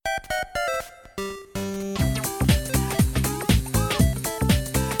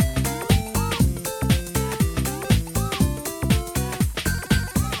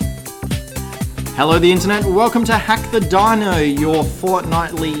Hello, the internet. Welcome to Hack the Dino, your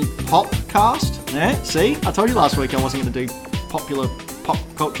fortnightly popcast. Yeah, see? I told you last week I wasn't going to do popular pop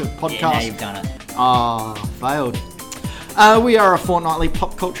culture podcast. Yeah, now you've done it. Failed. We are a fortnightly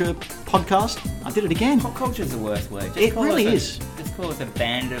pop culture podcast. I did it again. Pop culture is the worst word. Just It call really us is. Just call us a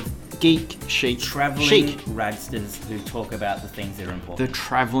band of Geek chic. travelling Chic. radsters who talk about the things that are The important.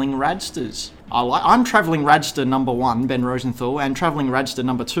 Travelling Radsters. I'm Travelling Radster number 1, Ben Rosenthal, and Travelling Radster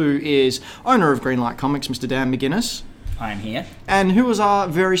number 2 is owner of Greenlight Comics, Mr. Dan McGuinness. I am here. And who was our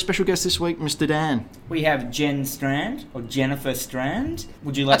very special guest this week, Mr. Dan? We have Jen Strand, or Jennifer Strand.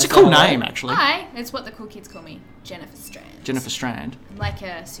 Would you like That's to a cool say hello? name, actually. Hi, it's what the cool kids call me, Jennifer Strand. Jennifer Strand. I'm like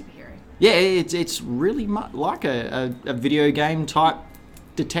a superhero. Yeah, it's really like a video game type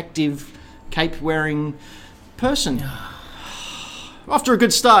detective cape-wearing person. Off to a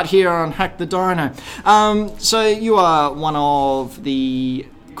good start here on Hack the Dino. So you are one of the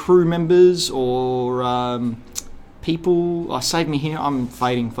crew members or people. Save me here. I'm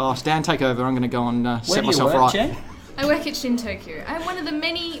fading fast. Dan, take over. I'm going to go and Where set do you myself work, right. Jen? I work at Shin Tokyo. I'm one of the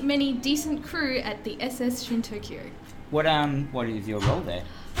many decent crew at the SS Shin Tokyo. What is your role there?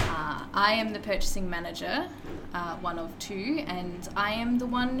 I am the purchasing manager, one of two, and I am the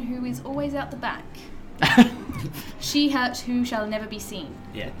one who is always out the back. Who shall never be seen.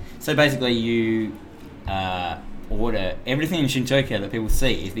 Yeah. So basically, you order everything in Shintokyo that people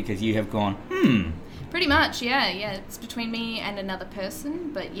see is because you have gone, Pretty much, yeah. It's between me and another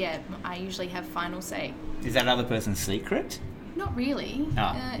person, but yeah, I usually have final say. Is that other person's secret? Not really.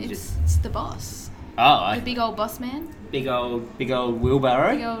 Oh, you It's the boss. Oh, The big old boss man. big old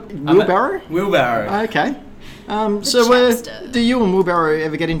wheelbarrow. Big old... Wheelbarrow? Wheelbarrow. Okay. So chapster. do you and Wheelbarrow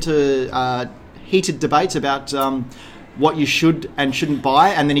ever get into heated debates about what you should and shouldn't buy?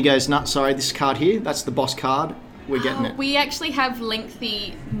 And then he goes, "No, sorry, this card here, that's the boss card. We're getting it." We actually have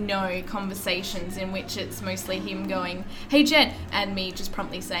lengthy conversations in which it's mostly him going, "Hey Jen," and me just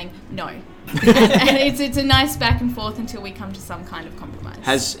promptly saying no. And it's a nice back and forth until we come to some kind of compromise.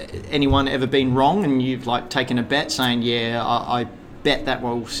 Has anyone ever been wrong and you've taken a bet saying, "Yeah, I bet that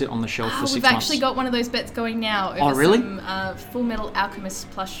will sit on the shelf for 6 We've months"? actually got one of those bets going now over really? some Full Metal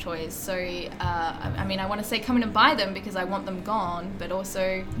Alchemist plush toys. So, I want to say come in and buy them because I want them gone, but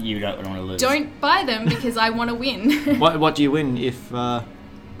also You don't want to lose. don't buy them because I want to win. What do you win if they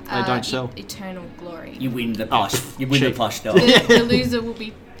don't sell? Eternal glory. You win the plush. You win the cheap. plush doll. The loser will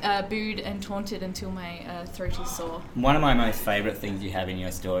be booed and taunted until my throat is sore. One of my most favourite things you have in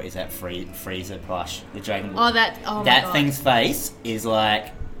your store is that Freezer plush, the Dragon Ball. Oh, my that God. thing's face is like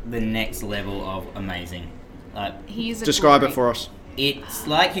the next level of amazing. Like, He's a Describe glory. it for us. it's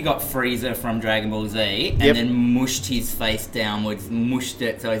like you got Freezer from Dragon Ball Z and Yep. then mushed his face downwards, mushed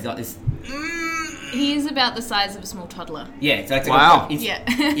it so he's got this. He is about the size of a small toddler. Yeah, it's like Wow. It's, Yeah.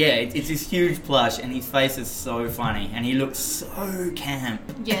 yeah, it's this huge plush, and his face is so funny, and he looks so camp.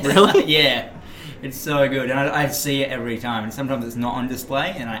 Yes. Really? Yeah, it's so good, and I see it every time. And sometimes it's not on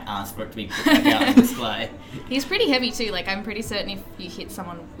display, and I ask for it to be put back out on display. He's pretty heavy too. I'm pretty certain if you hit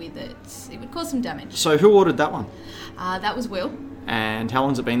someone with it, it would cause some damage. So who ordered that one? That was Will. And how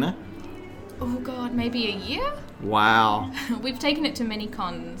long's it been there? Oh God, maybe a year? Wow. We've taken it to many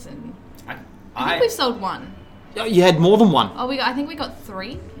cons, and I I think we've sold one. Oh, you had more than one. Oh, I think we got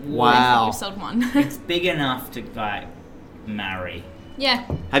 3. Wow. We've sold one. it's big enough to marry. Yeah.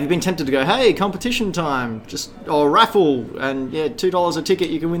 Have you been tempted to go, "Hey, competition time, or raffle, and yeah, $2 a ticket,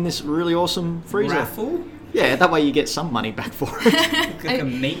 you can win this really awesome freezer"? Raffle? Yeah, that way you get some money back for it. Like a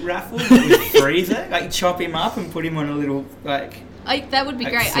meat raffle with Freezer? Like chop him up and put him on a little That would be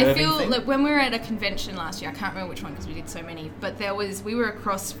Like great. I serving feel thing? like when we were at a convention last year, I can't remember which one because we did so many, but we were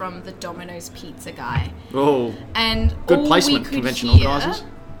across from the Domino's pizza guy, Oh, and Good all placement, we could convention hear organisers.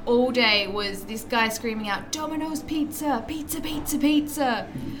 all day was this guy screaming out, "Domino's pizza, pizza, pizza, pizza."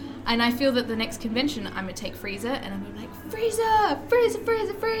 And I feel that the next convention, I'm gonna take Freezer, and I'm gonna be like, "Freezer, Freezer,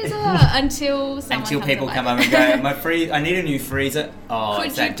 Freezer, Freezer," until someone until comes people and come buys over it. and go, I need a new freezer. Oh, Could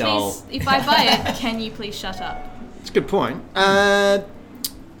it's you that doll. please, if I buy it, can you please shut up? it's a good point.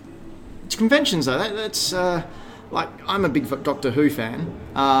 It's conventions though. That's I'm a big Doctor Who fan.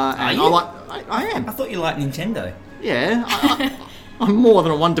 And you? I am. I thought you liked Nintendo. Yeah, I'm more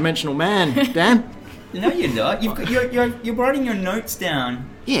than a one-dimensional man, Dan. No, you're not. You're writing your notes down.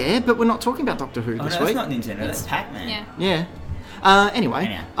 Yeah, but we're not talking about Doctor Who Oh, no, this that's week. not Nintendo. That's Pac-Man. Yeah. Yeah. Anyway.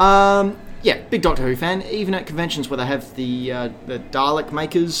 Anyhow. Yeah, big Doctor Who fan. Even at conventions where they have the Dalek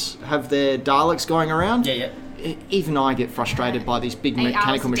makers have their Daleks going around. Yeah. even I get frustrated by these big 8 hours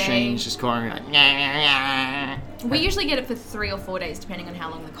mechanical a day. machines just going like, We usually get it for 3 or 4 days, depending on how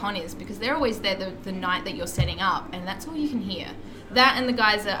long the con is, because they're always there the night that you're setting up, and that's all you can hear. That and the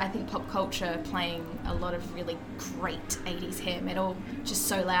guys at, I think, Pop Culture playing a lot of really great 80s hair metal, just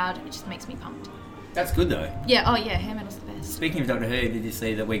so loud, it just makes me pumped. That's good though. Yeah, oh yeah, hair metal's the best. Speaking of Doctor Who, did you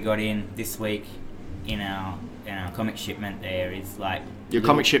see that we got in this week in our comic shipment? There is like your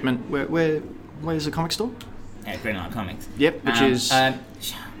comic shipment. Where's the comic store? at Greenlight Comics. Yep, which is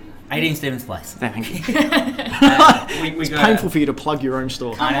 18 Stevens Place. thank you. We It's got, painful for you to plug your own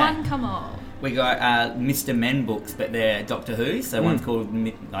store. Come I know. on, come on. We got Mr. Men books, but they're Doctor Who. So one's called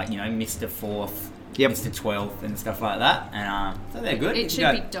Mr. Fourth, Yep. Mr. 12th, and stuff like that. And so they're good. It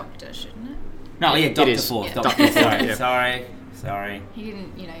should be Doctor, shouldn't it? No, yeah, Doctor is. Fourth. Yeah. Doctor. Sorry, Yeah. sorry. He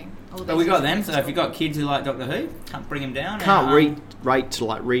didn't, all But we got them. So if you've got kids who like Doctor Who, can't bring them down. Can't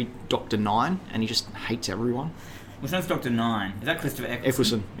read Doctor 9, and he just hates everyone. Which one's Doctor 9? Is that Christopher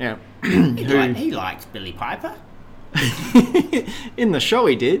Eccleston? Efferson, yeah. He likes Billy Piper. In the show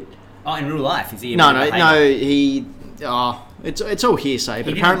he did. Oh, in real life, is he? No, he... it's all hearsay,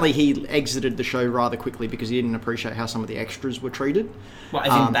 but He apparently he exited the show rather quickly because he didn't appreciate how some of the extras were treated. Well,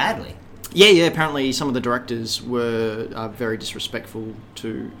 as in badly. Yeah, apparently some of the directors were very disrespectful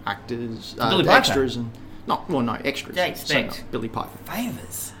to actors, Billy the Piper? extras, and... No, extras. They expect. So, Billy Piper.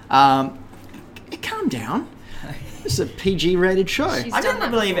 Favours. Calm down. This is a PG-rated show. She's I done don't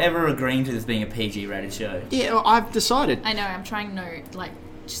that believe before. ever agreeing to this being a PG-rated show. Yeah, well, I've decided. I know, I'm trying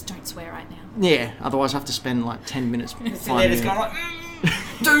just don't swear right now. Yeah, otherwise I have to spend like 10 minutes They're finding just it. kind of like,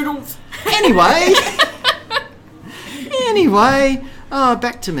 doodles. Anyway,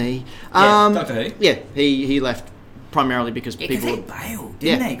 back to me. Doctor Who. Yeah, he left primarily because Yeah, because people... he bailed,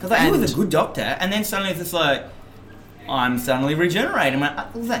 didn't Yeah, he? Because he was and- a good doctor, and then suddenly it's just like, I'm suddenly regenerating. I'm like,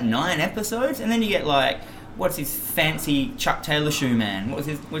 what was that, 9 episodes? And then you get like, what's his fancy Chuck Taylor shoe man? What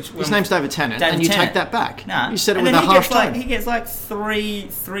was His name's David Tennant, David and you Tennant. take that back. Nah. You said it and with then a harsh tone. He gets like three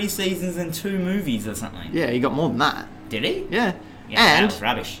seasons and 2 movies or something. Yeah, he got more than that. Did he? Yeah. Yeah, that and was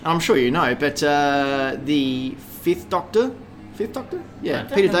rubbish. I'm sure you know, but the Fifth Doctor? Yeah, I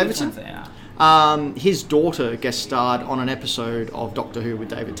don't Peter know which Davidson. ones they are. His daughter guest starred on an episode of Doctor Who with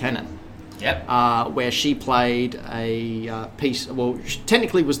David Tennant. Yep. Where she played a piece. Well, she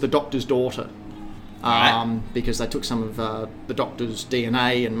technically was the Doctor's daughter, Right. because they took some of the Doctor's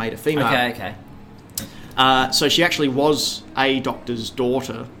DNA and made a female. Okay. So she actually was a Doctor's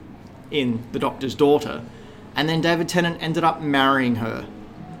daughter in the Doctor's Daughter, and then David Tennant ended up marrying her.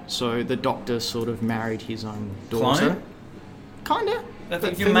 So the Doctor sort of married his own daughter. Clone? Kinda. But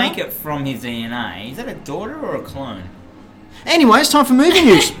but if you female. make it from his DNA, is that a daughter or a clone? Anyway, it's time for movie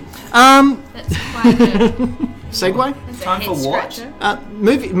news. That's quite a, Segue. that's a Time head for what? scratcher.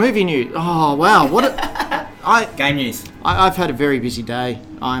 Movie news. Oh wow, what a, Game news. I've had a very busy day.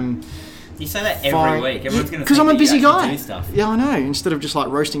 I'm You say that every fine. week. Everyone's going to Because I'm a busy guy. Do stuff. Yeah, I know. Instead of just like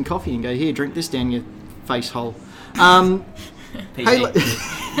roasting coffee and go, here, drink this down your face hole. Hey, PG.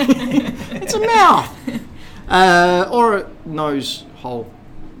 it's a mouth, or a nose hole,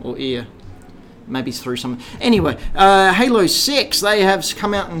 or ear. Maybe through some. Anyway, Halo 6, they have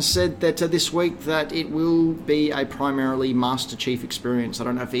come out and said that this week that it will be a primarily Master Chief experience. I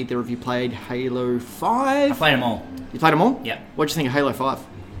don't know if either of you played Halo 5. I played them all. You played them all? Yep. What do you think of Halo 5?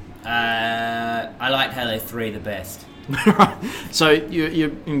 I liked Halo 3 the best. So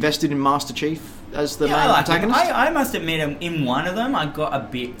you're invested in Master Chief as the Yeah, I main liked him. protagonist? I must admit, in one of them, I got a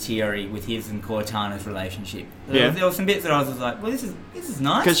bit teary with his and Cortana's relationship. There were some bits that I was just like, well, this is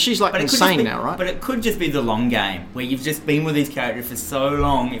nice. 'Cause she's, like, But it could insane just be- now, right? But it could just be the long game, where you've just been with these characters for so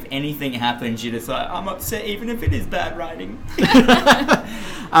long, if anything happens, you're just like, I'm upset even if it is bad writing.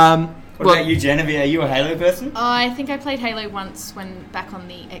 What Well- about you, Genevieve? Are you a Halo person? I think I played Halo once when back on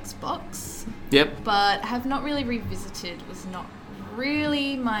the Xbox, Yep. but have not really revisited. Was not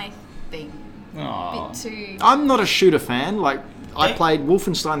really my thing. Aww. Bit too. I'm not a shooter fan. Like, I Yeah. played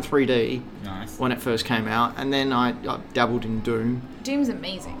Wolfenstein 3D Nice. when it first came out, and then I dabbled in Doom. Doom's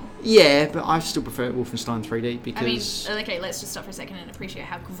amazing. Yeah, but I still prefer Wolfenstein 3D because... I mean, okay, let's just stop for a second and appreciate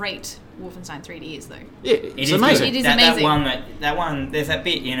how great Wolfenstein 3D is, though. yeah, It it's is amazing. good. It is that amazing. one, there's that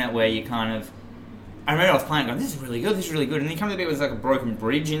bit in it where you kind of... I remember I was playing going, this is really good, and then you come to the bit where it's like a broken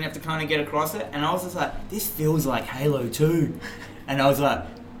bridge and you have to kind of get across it, and I was just like, this feels like Halo 2. And I was like,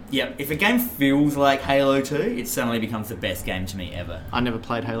 yeah, if a game feels like Halo 2, it suddenly becomes the best game to me ever. I never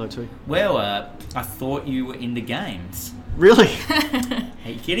played Halo 2. Well, I thought you were into games. Really? Are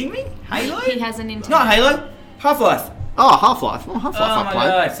you kidding me? Halo? He has a Nintendo. It's not Halo. Half-Life. Oh, Half-Life. Well, Half-Life Oh I my played.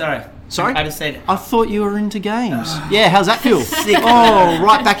 god, sorry. Sorry? I just said... I thought you were into games. Yeah, how's that feel? Oh,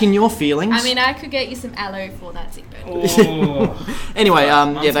 right back in your feelings. I mean, I could get you some aloe for that sick burn. Oh. Anyway,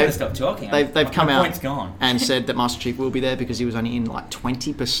 I'm yeah, just going to stop talking. they've come My out point's gone. and said that Master Chief will be there because he was only in like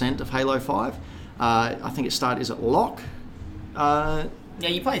 20% of Halo 5. I think it started, is it Locke? Yeah,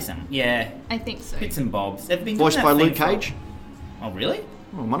 you play some. Yeah. I think so. Bits and bobs. They've been Voiced doing by that Luke thing for- Cage. Oh, really?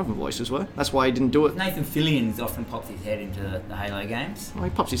 Well, one of them voices were. That's why he didn't do it. Nathan Fillion often pops his head into the Halo games. Well, he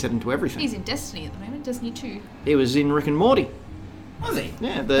pops his head into everything. He's in Destiny at the moment, Destiny 2. He was in Rick and Morty. Was he?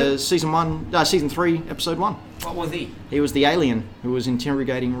 Yeah, the season 3, episode 1. What was he? He was the alien who was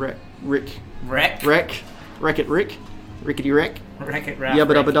interrogating Rick. Wreck? Rickety Rick. Wreck-It Ralph.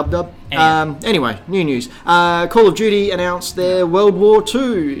 Yubba dubba dub dub. Anyway. Anyway, new news. Call of Duty announced their World War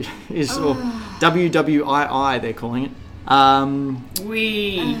II is or WWII they're calling it.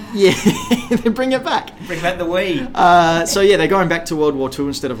 Wee. Yeah, they bring it back. Bring back the Wii. So yeah, they're going back to World War II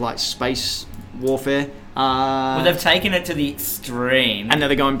instead of like space warfare. Well, they've taken it to the extreme. And now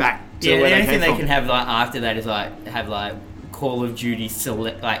they're going back to yeah, where the only they thing came they from. can have like after that is like have like Call of Duty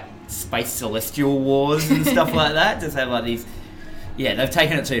like space celestial wars and stuff like that. Just have like these. Yeah, they've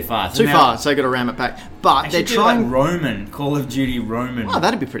taken it too far. Too far, so they've got to ram it back. But they're trying. Like Roman, Call of Duty Roman. Oh,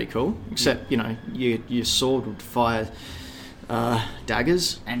 that'd be pretty cool. Except your sword would fire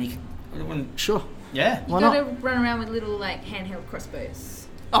daggers. And you can, Sure. yeah. You Why gotta not? run around with little like handheld crossbows.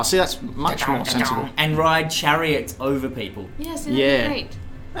 Oh, see, that's much more sensible. And ride chariots over people. Yes, that'd Yeah. be great.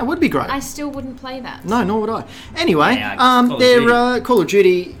 That would be great. I still wouldn't play that. No, nor would I. Anyway, Yeah, Call of they're Duty. Call of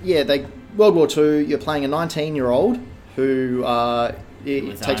Duty. Yeah, they World War II. You're playing a 19-year-old who it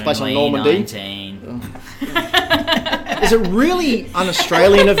With takes place on only Normandy. 19. Is it really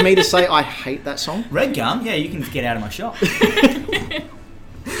un-Australian of me to say I hate that song? Red Gum? Yeah, you can get out of my shop.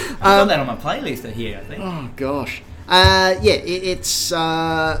 I've got that on my playlist here, I think. Oh gosh. It's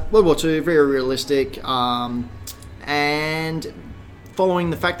World War II, very realistic, and following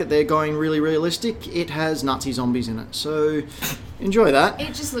the fact that they're going really realistic, it has Nazi zombies in it. So enjoy that.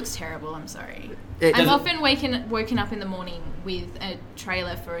 It just looks terrible, I'm sorry. It I've doesn't- often woken up in the morning with a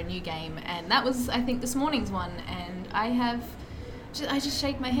trailer for a new game, and that was, I think, this morning's one, and I just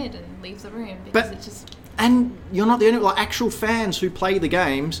shake my head and leave the room because But- it just... And you're not the only actual fans who play the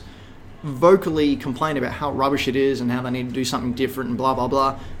games vocally complain about how rubbish it is and how they need to do something different and blah blah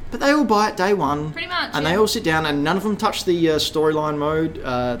blah. But they all buy it day one. Pretty much, And yeah. they all sit down and none of them touch the storyline mode.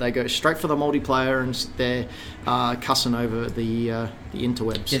 They go straight for the multiplayer and they're cussing over the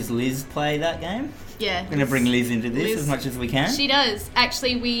interwebs. Does Liz play that game? Yeah. I'm going to bring Liz into this Liz- as much as we can. She does.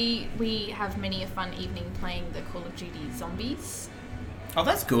 Actually, we have many a fun evening playing the Call of Duty Zombies. Oh,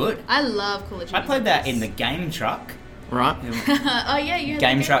 that's good. I love Call of Duty I played that in Zombies. the Game Truck. Right? Oh yeah, you had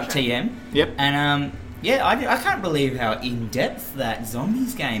Game the Truck TM. Yep. And yeah, I can't believe how in-depth that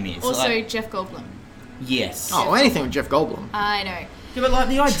Zombies game is. Also, Like, Jeff Goldblum. yes. Oh, anything with Jeff Goldblum. I know. Yeah, but like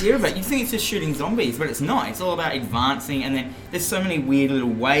the idea of it, you think it's just shooting zombies, but it's not. It's all about advancing, and then there's so many weird little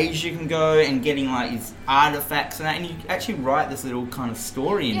ways you can go and getting like these artifacts and that, and you actually write this little kind of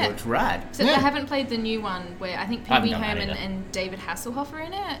story into Yeah. it. It's rad. Except Yeah. I haven't played the new one where I think Pee I haven't Wee done that Herman either. and David Hasselhoff are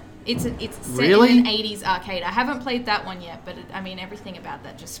in it. It's set Really? in an 80s arcade. I haven't played that one yet, but everything about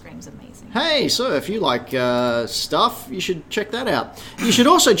that just screams amazing. Hey, so if you like stuff, you should check that out. You should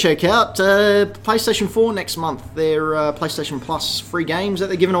also check out PlayStation 4 next month. Their PlayStation Plus free games that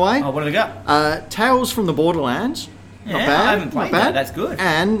they're giving away. Oh, what do we got? Tales from the Borderlands. Not Yeah, bad. I haven't played not bad. that. That's good.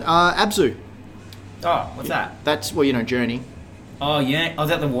 And Abzu. Oh, what's that? That's, well, Journey. Oh, yeah. Oh, is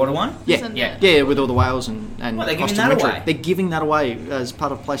that the water one? Yeah, Isn't yeah. it? yeah, with all the whales and What, they're giving Austin that Wintory. away? They're giving that away as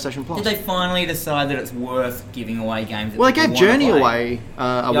part of PlayStation Plus. Did they finally decide that it's worth giving away games? That Well, they people gave wanna Journey play? away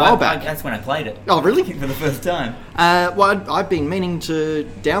Yeah, while back. that's when I played it. Oh, really? For the first time. Well, I've been meaning to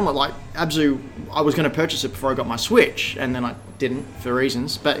download, like, Abzu, I was going to purchase it before I got my Switch, and then I didn't, for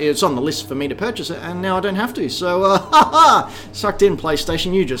reasons, but it's on the list for me to purchase it, and now I don't have to, so, sucked in,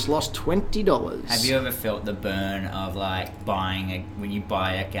 PlayStation, you just lost $20. Have you ever felt the burn of like when you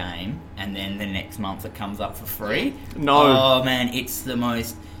buy a game and then the next month it comes up for free? No. Oh man, it's the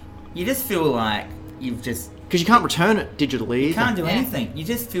most. You just feel like you've just Because you can't return it digitally either. can't do Yeah. anything. You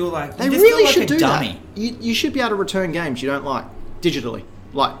just feel like They you just really feel like should a do dummy. that. You should be able to return games you don't like, digitally.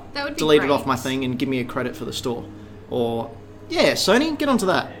 Like, That would be delete it great. off my thing and give me a credit for the store. Or, yeah, Sony, get onto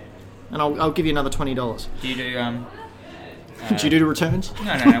that. And I'll give you another $20. Do you do Do you do the returns?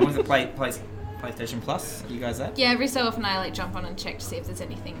 No. Was it PlayStation Plus? You guys that? Yeah, every so often I jump on and check to see if there's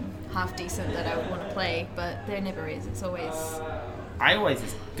anything half decent that I would want to play, but there never is. It's always... I always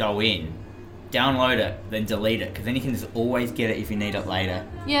just go in download it, then delete it, because then you can just always get it if you need it later.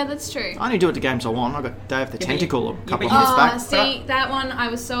 Yeah, that's true. I only do it to games I want. I got Day of the Yeah, Tentacle a but couple you- of months Oh, back. see, that one, I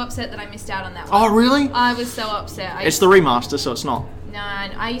was so upset that I missed out on that one. Oh, really? I was so upset. It's the remaster, so it's not. No,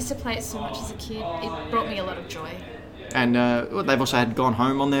 I used to play it so much as a kid. It brought me a lot of joy. And they've also had Gone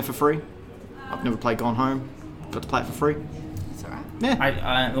Home on there for free. I've never played Gone Home. Got to play it for free. It's alright.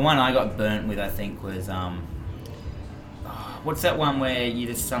 Yeah. The one I got burnt with, I think, was what's that one where you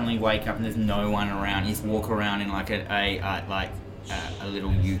just suddenly wake up and there's no one around? You just walk around in like a little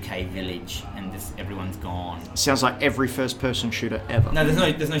UK village and just everyone's gone. Sounds like every first-person shooter ever. No,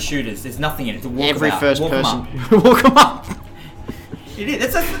 there's no shooters. There's nothing in it. It's a walkabout. Every first Walk 'em person. up. Walk 'em up. It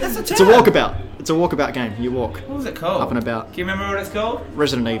is. That's a term. It's a walkabout. It's a walkabout game. You walk What was it called? up and about. Do you remember what it's called?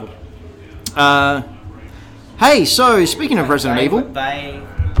 Resident Evil. Hey, so speaking of Resident Evil,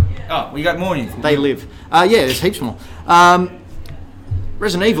 We got more news. they live. Yeah, there's heaps more.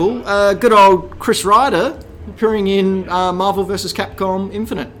 Resident Evil, good old Chris Ryder appearing in Marvel vs. Capcom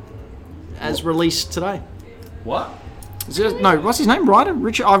Infinite, as released today. What? No, what's his name? Ryder?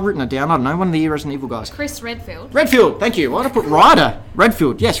 Richard? I've written it down. I don't know. One of the Resident Evil guys. Chris Redfield. Redfield. Thank you. Why did I put Ryder?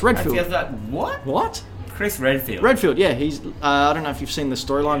 Redfield. Yes, I Redfield. feel like what? What? Chris Redfield. Redfield. Yeah, he's. I don't know if you've seen the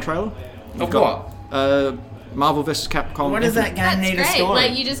storyline trailer. Of what? Marvel vs. Capcom. What does that Infinite. game That's need a great. story?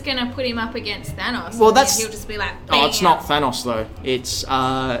 Like, you're just gonna put him up against Thanos. Well, and that's- he'll just be like. Oh, it's not bam. Thanos though. It's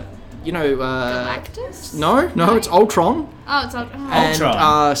Galactus? No, it's Ultron Oh, it's all. Oh. and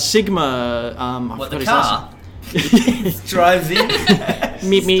Ultron? Sigma. I What, forgot the his car? last Drives in. name.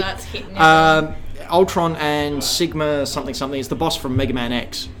 Meet me. Starts hitting everyone. Ultron and Sigma something. It's the boss from Mega Man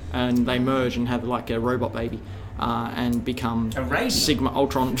X, and they merge and have like a robot baby, and become A radio? Sigma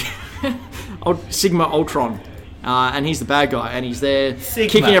Ultron. Sigma Ultron. And he's the bad guy, and he's there Sigma.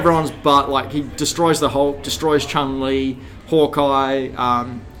 kicking everyone's butt. Like he destroys the Hulk, destroys Chun-Li, Hawkeye,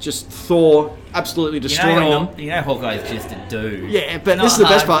 just Thor, absolutely destroying them. You know Hawkeye's just a dude. Yeah, but Not this is the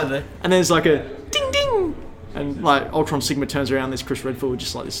best hard part. for And there's like a ding ding, and like Ultron Sigma turns around. There's Chris Redfield with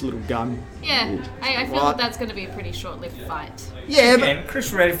just like this little gun. Yeah, I feel What? like that's going to be a pretty short-lived fight. Yeah, but And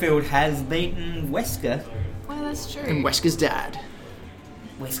Chris Redfield has beaten Wesker, Well, that's true. and Wesker's dad.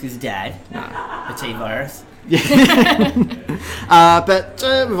 Wesker's dad, the T-virus. But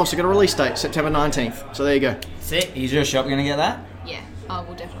we've also got a release date, September 19th. So there you go. Sick. Is your shop gonna get that? Yeah, I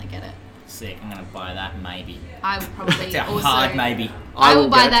will definitely get it. Sick. I'm gonna buy that maybe. I will probably It's a also. hard maybe. I will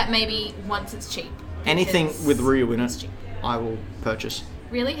buy get it. that maybe once it's cheap. Anything because with Ryu in it's it, cheap. I will purchase.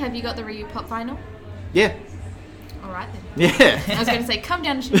 Really? Have you got the Ryu pop vinyl? Yeah, All right then. yeah. I was going to say, come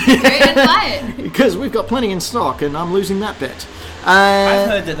down to Chicago and buy it. Because we've got plenty in stock, and I'm losing that bet. I've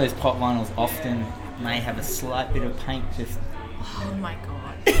heard that those pop vinyls often may have a slight bit of paint just. Oh my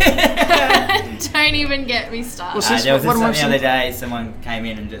god. Don't even get me started. Well, see, There was what am I this the other saying? day, someone came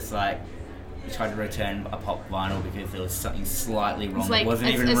in and just like tried to return a pop vinyl because there was something slightly wrong. It's like It wasn't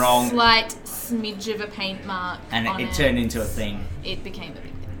it's even a wrong, slight smidge of a paint mark and on it turned into a thing. It became a big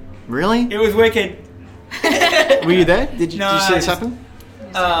thing. Really? It was wicked. Were you there? Did you, No, did you see I this just- happen?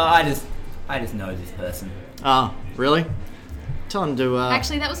 I just know this person. Ah, really? Tell him to.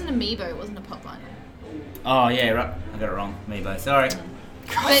 Actually, that was an amiibo. It wasn't a pop vinyl. Oh yeah, right. I got it wrong. Meebo. Sorry.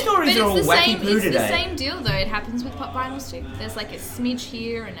 But, stories but are all it's the wacky same. poo It's the today. same deal though. It happens with pop vinyls too. There's like a smidge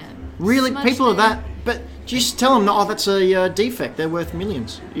here and a really? smudge People are there. that. But just tell them, no, that's a defect. They're worth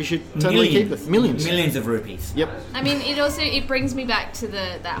millions. You should totally keep it. Millions. Millions of rupees. Yep. I mean, it brings me back to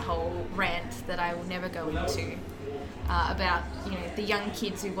that whole rant that I will never go into about the young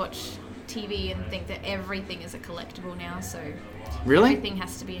kids who watch TV and think that everything is a collectible now. So Really? everything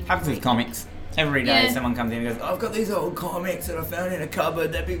has to be. A Happens with comics. Every day Yeah. someone comes in and goes, I've got these old comics that I found in a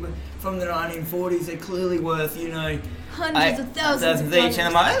cupboard. They're big from the 1940s. They're clearly worth, hundreds of thousands of each. And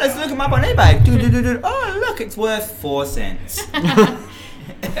I'm dollars. like, hey, let's look them up on eBay. Do. Oh, look, it's worth 4 cents.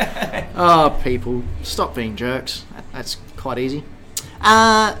 Oh, people, stop being jerks. That's quite easy.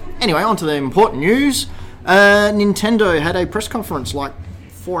 Anyway, on to the important news. Nintendo had a press conference like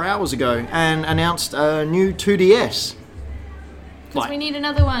 4 hours ago and announced a new 2DS. Because we need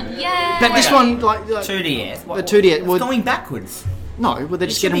another one. Yay! But this one, like 2DS. The 2DS It's would- going backwards. no, well, they're It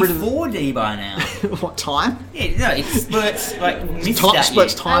just should getting be rid of 4D by now. what time? Yeah, no, it splurts like missed Time, at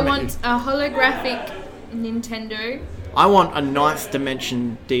splits you. time. I at you. want a holographic Nintendo. I want a ninth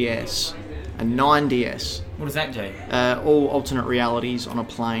dimension DS, a 9DS, What does that do? all alternate realities on a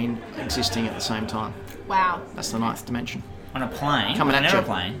plane existing at the same time. Wow. That's the ninth dimension. On a plane? Coming on at an you.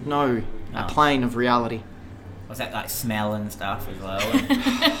 aeroplane? No, a Oh. plane of reality. Was that like smell and stuff as well?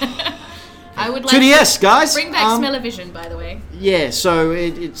 I would like 2DS, guys. bring back Smell-O-Vision, by the way. Yeah, so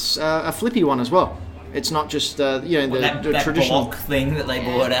it's a flippy one as well. It's not just the that traditional block thing that they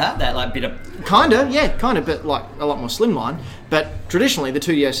brought out, that like bit of... kind of, but like a lot more slimline. But traditionally, the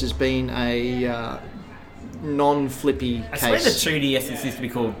 2DS has been a non-flippy I swear case. the 2DS used to be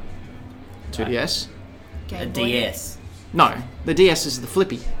called 2DS? a Game Boy. DS. No, the DS is the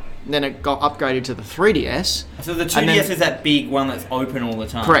flippy. And then it got upgraded to the 3DS. So the 2DS And then- is that big one that's open all the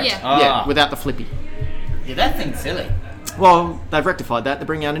time. Correct. Yeah. Yeah, without the flippy. Yeah, that thing's silly. Well, they've rectified that. They're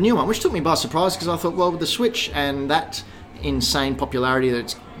bringing out a new one, which took me by surprise because I thought, well, with the Switch and that insane popularity that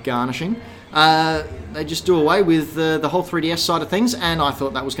it's garnishing, they just do away with the whole 3DS side of things. And I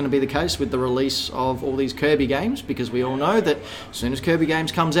thought that was going to be the case with the release of all these Kirby games, because we all know that as soon as Kirby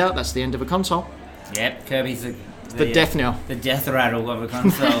games comes out, that's the end of a console. Yep, Kirby's The death knell. The death rattle of a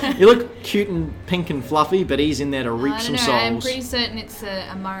console. You look cute and pink and fluffy, but he's in there to reap I some don't know. I'm souls. pretty certain it's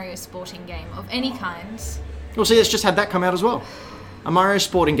a Mario sporting game of any kind. Well, see, it's just had that come out as well. A Mario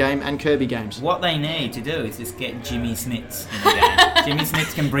sporting game and Kirby games. What they need to do is just get Jimmy Smits in the game. Jimmy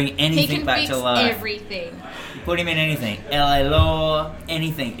Smits can bring He anything can back fix to life. everything. Put him in anything. LA Law,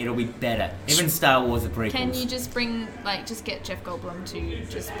 anything. It'll be better. Even Star Wars, the prequels. Can you just just get Jeff Goldblum to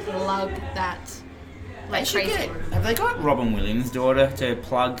just plug that They like should crazy? have they got Robin Williams' daughter to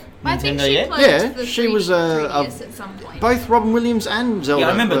plug I think Nintendo she yet? plugged Yeah, the she was, 3DS at some point. Both Robin Williams and Zelda. Yeah,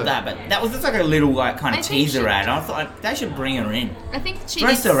 I remember were- that, but that was just like a little like kind I of think teaser she- ad. I thought they should bring her in. I think she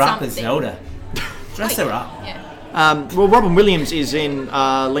Dress did her up as something. Zelda. Dress her up. Yeah. Well, Robin Williams is in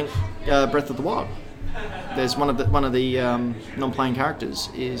Link Breath of the Wild. There's one of the non-playing characters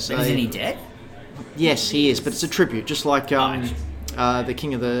is. Isn't he dead? Yes, he is, but it's a tribute, just like Right. the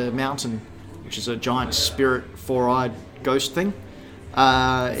King of the Mountain, which is a giant spirit, four-eyed ghost thing.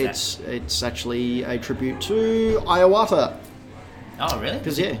 It's actually a tribute to Iwata. Oh, really?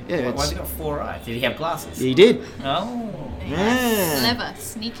 Because yeah, Why it's, has he got 4 eyes? Did he have glasses? he did. Oh. Yeah, Clever,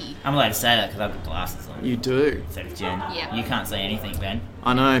 sneaky. I'm allowed to say that because I've got glasses on. you do. Instead of Jen. Yeah. You can't say anything, Ben.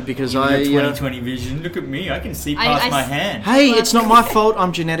 I know because You I. got 20/20 vision. Look at me. I can see I- past I my s- hand. Hey, it's not my fault.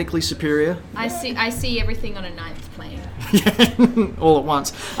 I'm genetically superior. I see everything on a ninth plane. All at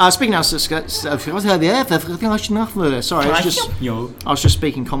once. Speaking of, sorry, I was just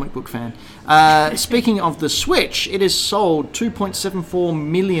speaking comic book fan. Speaking of the Switch, it has sold 2.74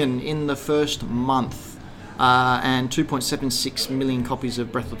 million in the first month, and 2.76 million copies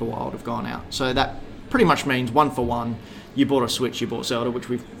of Breath of the Wild have gone out. So that pretty much means 1 for 1. You bought a Switch, you bought Zelda, which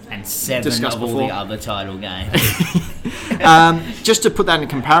we've And 7 discussed of all before. the other title games. Just to put that in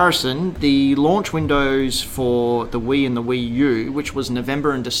comparison, the launch windows for the Wii and the Wii U, which was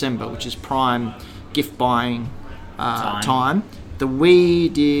November and December, which is prime gift buying time, the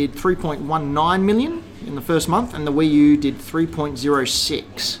Wii did 3.19 million in the first month, and the Wii U did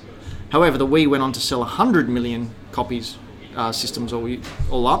 3.06. However, the Wii went on to sell 100 million copies, systems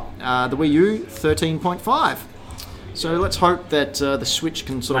all up. The Wii U, 13.5. So let's hope that the Switch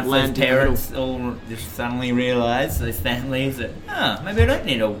can sort of Once land those in the middle. parents all just suddenly realise, those families, that, maybe I don't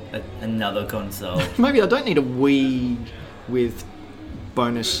need another console. Maybe I don't need a Wii with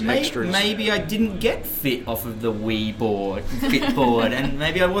bonus extras. Maybe I didn't get fit off of the Wii board, fit board, and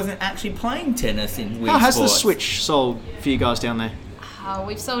maybe I wasn't actually playing tennis in Wii How has the Sports. Switch sold for you guys down there?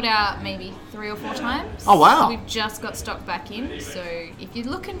 We've sold out maybe 3 or 4 times. Oh, wow. We've just got stock back in, so if you're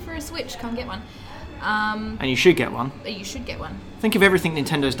looking for a Switch, come get one. And you should get one. You should get one. Think of everything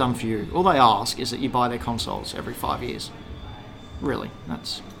Nintendo's done for you. All they ask is that you buy their consoles every 5 years. Really,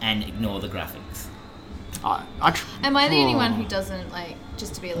 that's... And ignore the graphics. Am I the only one who doesn't, like,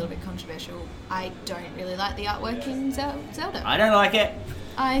 just to be a little bit controversial, I don't really like the artwork in Zelda. I don't like it.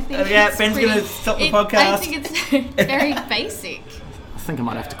 I think Yeah, it's Ben's pretty, gonna stop the I podcast. think it's very basic. I think I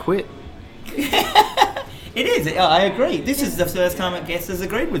might have to quit. It is. I agree. This is the first time a guest has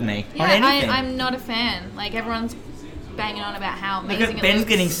agreed with me on Yeah, anything. I'm not a fan. Like, everyone's banging on about how Look amazing at it Ben's looks.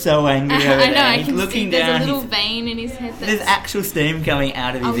 getting so angry over I know, there. I He's can see looking there's down. a little vein in his head There's that's... actual steam coming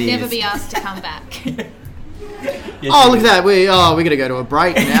out of his I'll ears. never be asked to come back. Yes, Oh, you look at that. We're going to go to a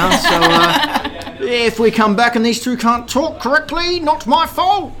break now. So if we come back and these two can't talk correctly, not my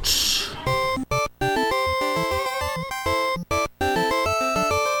fault.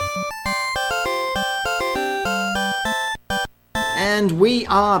 And we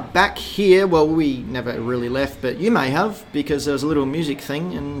are back here. Well, we never really left, but you may have, because there was a little music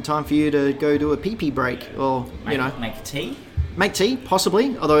thing and time for you to go do a pee-pee break, or, you know, Make tea? make tea,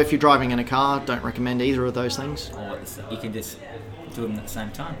 possibly. Although if you're driving in a car, don't recommend either of those things. Or you can just do them at the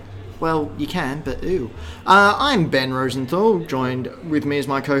same time. Well, you can, but ew. I'm Ben Rosenthal, joined with me as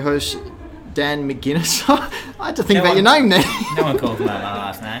my co-host, Dan McGuinness. I had to think No about one- your name there. No one calls me my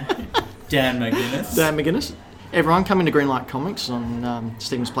last name. Dan McGuinness. Dan McGuinness. Everyone, come into Greenlight Comics on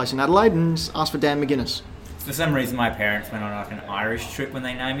Stephen's Place in Adelaide and ask for Dan McGuinness. For some reason, my parents went on like an Irish trip when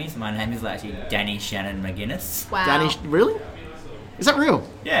they named me, so my name is actually Danny Shannon McGuinness. Wow. Danny, really? Is that real?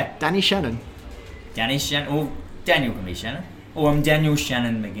 Yeah, Danny Shannon. Danny Shannon. Or Daniel can be Shannon. Or I'm Daniel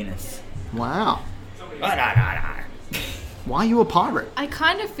Shannon McGuinness. Wow. No. Why are you a pirate? I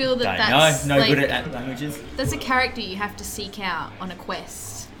kind of feel that Don't that's know. No like, good at languages. that's a character you have to seek out on a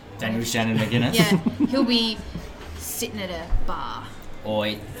quest. Daniel Shannon McGuinness. Yeah, he'll be sitting at a bar. Or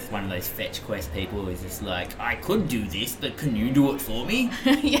it's one of those fetch quest people who's just like, I could do this, but can you do it for me?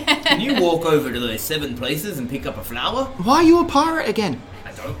 Yeah. Can you walk over to those 7 places and pick up a flower? Why are you a pirate again?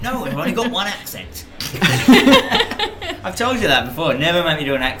 I don't know, I've only got one accent. I've told you that before, never make me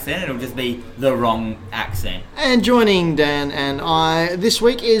do an accent, it'll just be the wrong accent. And joining Dan and I this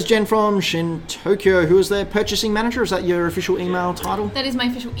week is Jen from Shin Tokyo, who is their purchasing manager. Is that your official email title? That is my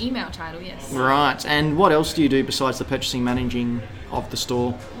official email title, yes. Right. And what else do you do besides the purchasing managing of the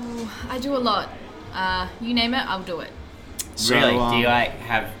store? Oh, I do a lot. You name it, I'll do it. So, Really? Do you like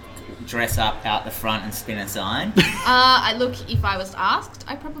have dress up out the front and spin a sign? I look, if I was asked,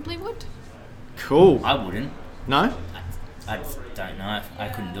 I probably would. Cool. I wouldn't. No? I just don't know if I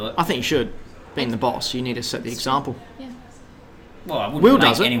couldn't do it. I think you should. Being the boss, you need to set the example. Yeah. Well, I wouldn't Will make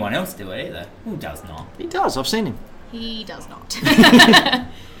does it. anyone else do it either. Will does not. He does. I've seen him. He does not.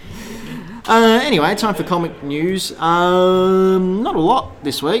 Anyway, time for comic news. Not a lot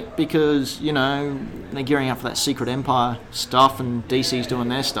this week because, you know, they're gearing up for that Secret Empire stuff and DC's doing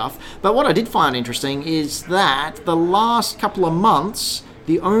their stuff. But what I did find interesting is that the last couple of months,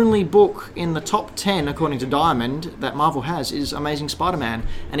 the only book in the top 10, according to Diamond, that Marvel has is Amazing Spider-Man.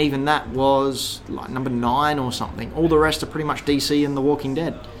 And even that was like number 9 or something. All the rest are pretty much DC and The Walking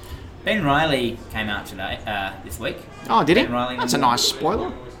Dead. Ben Reilly came out today, this week. Oh, did he? Ben Reilly That's a number nice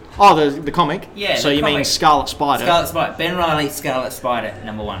spoiler. Oh, the comic? Yeah, So the you mean comic. Scarlet Spider? Scarlet Spider. Ben Reilly, Scarlet Spider,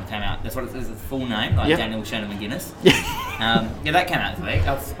 number 1 came out. That's what it is, its full name, like Yep. Daniel Shannon McGuinness. Yeah. Yeah, that came out this week.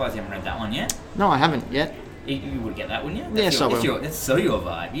 I was surprised you haven't read that one yet. No, I haven't yet. You would get that, wouldn't you? Yes, I will. That's so your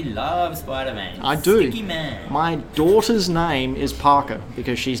vibe. You love Spider-Man. I do. Sticky man. My daughter's name is Parker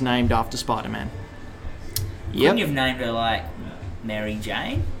because she's named after Spider-Man. Couldn't Yep. you have named her like Mary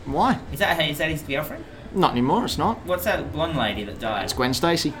Jane? Why? Is that his girlfriend? Not anymore, it's not. What's that blonde lady that died? It's Gwen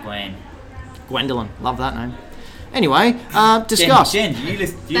Stacy. Gwen. Gwendolyn. Love that name. Anyway, discuss. Jen, do you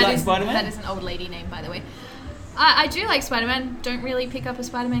That like is- Spider-Man? That is an old lady name, by the way. I do like Spider-Man. Don't really pick up a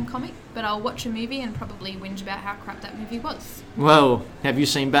Spider-Man comic, but I'll watch a movie and probably whinge about how crap that movie was. Well, have you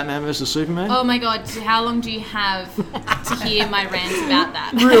seen Batman vs. Superman? Oh my god, how long do you have to hear my rants about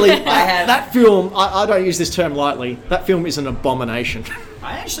that? Really? I have- That film, I don't use this term lightly, that film is an abomination.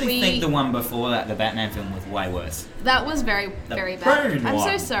 I actually We- think the one before that, the Batman film, was way worse. That was very, The very bad. Burn I'm so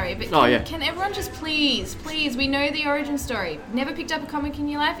one. sorry, but Oh, yeah. can everyone just please, we know the origin story. Never picked up a comic in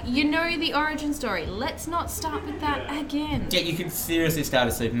your life? You know the origin story. Let's not start with that again. Yeah, you could seriously start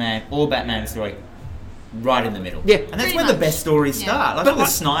a Superman or Batman story right in the middle. Yeah. And that's Pretty where the much. best stories Yeah. start. Like But all the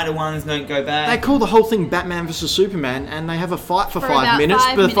like- Snyder ones don't go They bad. call the whole thing Batman vs. Superman, and they have a fight for For 5 about minutes.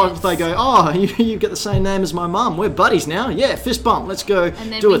 5 Before minutes. they go, oh, you get the same name as my mum. We're buddies now. Yeah, fist bump. Let's go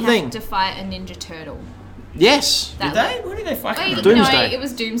And then do we a have thing. to fight a Ninja Turtle. Yes. Did they? Who did they fucking Wait, Doomsday. no, it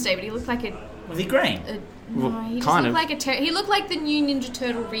was Doomsday, but he looked like a Was he green? no, Well, he just kind looked of. like he looked like the new Ninja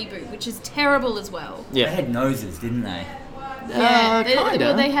Turtle reboot, which is terrible as well. They Yeah. had noses, didn't they? Well,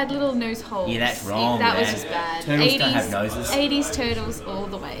 they had little nose holes. Yeah, that's wrong, That was man. just bad. Turtles don't have noses. 80s turtles all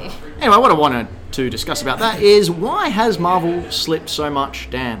the way. Anyway, what I wanted to discuss about that is why has Marvel slipped so much,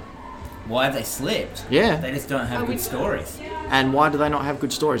 Dan? Why have they slipped? Yeah. They just don't have good stories. And why do they not have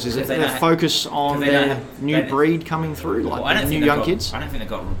good stories? Is it Because they their don't have- focus on because they don't their have- new they don't- breed coming through, like Well, I don't the think new they've young got- kids? I don't think they've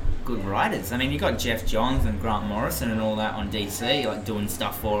got good writers. I mean, you got Jeff Johns and Grant Morrison and all that on DC, like doing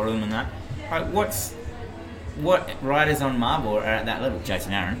stuff for them and that. Like, what writers on Marvel are at that level?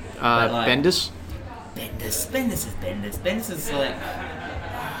 Jason Aaron. But, like, Bendis? Bendis is like,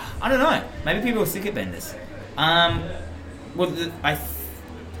 I don't know. Maybe people are sick of Bendis. Well, I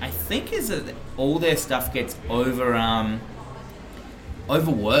think is that all their stuff gets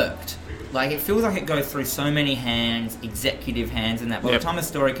overworked. Like, it feels like it goes through so many hands, executive hands, and that by Yep. the time a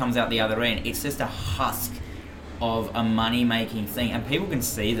story comes out the other end, it's just a husk of a money-making thing. And people can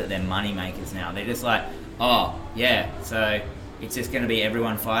see that they're money-makers now. They're just like, oh, yeah, so it's just going to be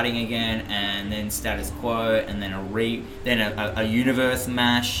everyone fighting again, and then status quo, and then a universe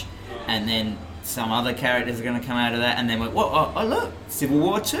mash, and then some other characters are going to come out of that, and then oh look, Civil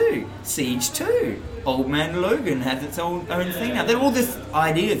War 2, Siege 2, Old Man Logan has its own thing now. They're all just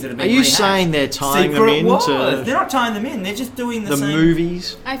ideas that have been Are you rehashed. saying they're tying them Secret into Wars. They're not tying them in. They're just doing the same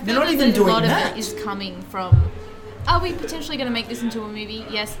movies? I feel They're not that even a doing lot that. of it is coming from. Are we potentially going to make this into a movie?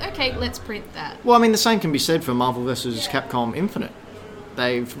 Yes. Okay, let's print that. Well, I mean, the same can be said for Marvel vs. Capcom Infinite.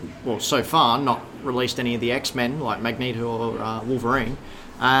 They've, well, so far, not released any of the X-Men, like Magneto or Wolverine.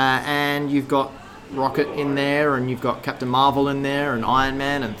 And you've got Rocket in there, and you've got Captain Marvel in there, and Iron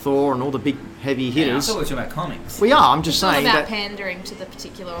Man, and Thor, and all the big, heavy Yeah, I hitters. thought we were talking about comics. We are, I'm just It's all saying about that... pandering to the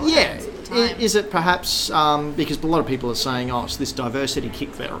particular Yeah, audience at the time. is it perhaps because a lot of people are saying, oh, it's this diversity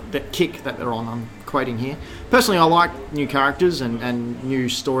kick that they're on, I'm quoting here. Personally, I like new characters and new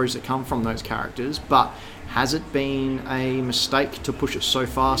stories that come from those characters, but has it been a mistake to push it so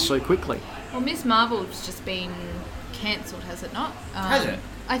far so quickly? Well, Miss Marvel's just been cancelled, has it not? Has it?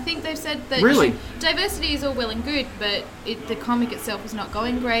 I think they've said that Really? diversity is all well and good, but the comic itself is not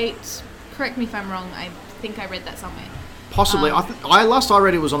going great. Correct me if I'm wrong. I think I read that somewhere. Possibly. Last I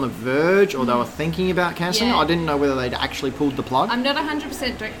read it was on the verge, or they were thinking about cancelling it. Yeah. I didn't know whether they'd actually pulled the plug. I'm not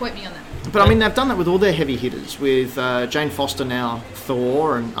 100%. Don't quote me on that. But I mean, they've done that with all their heavy hitters, with Jane Foster now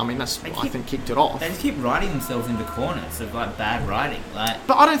Thor, and I mean that's I think kicked it off. They just keep writing themselves into corners of like bad writing. Like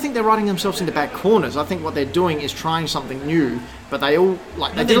But I don't think they're writing themselves into bad corners. I think what they're doing is trying something new, but they all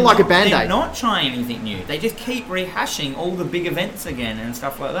they did it like a They're band-aid. not trying anything new. They just keep rehashing all the big events again and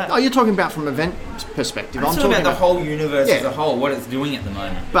stuff like that. Oh, you're talking about from event perspective. I'm talking about the whole universe Yeah. as a whole, what it's doing at the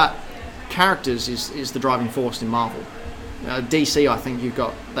moment. But characters is the driving force in Marvel. DC, I think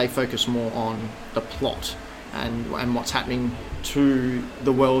they focus more on the plot and what's happening to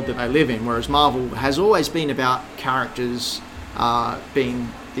the world that they live in, whereas Marvel has always been about characters being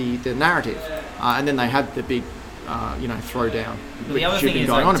the narrative, and then they have the big throwdown. But the other which you've thing been is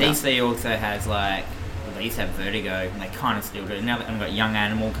going like on about. DC also has like, well, they used to have Vertigo and they kind of still do. Now that they've got Young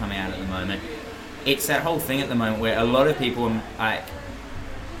Animal coming out at the moment, it's that whole thing at the moment where a lot of people are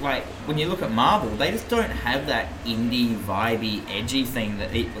like when you look at Marvel, they just don't have that indie, vibey, edgy thing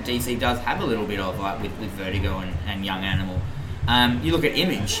that DC does have a little bit of, like with Vertigo and Young Animal. You look at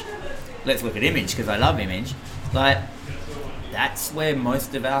Image. Let's look at Image because I love Image. Like that's where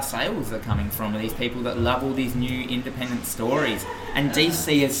most of our sales are coming from. Are these people that love all these new independent stories, and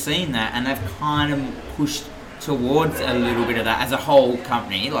DC has seen that and they've kind of pushed towards a little bit of that as a whole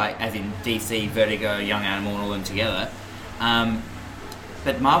company, like as in DC, Vertigo, Young Animal, and all them together.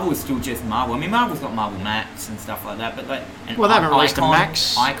 But Marvel is still just Marvel. I mean, Marvel's got Marvel Max and stuff like that, but they haven't released a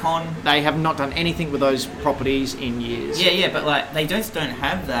Max. Icon. They have not done anything with those properties in years. Yeah, but like they just don't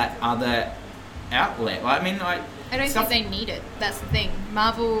have that other outlet. Like, I mean, like I don't think they need it. That's the thing.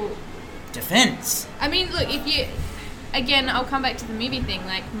 Marvel. Defense. I mean, look, if you. Again, I'll come back to the movie thing.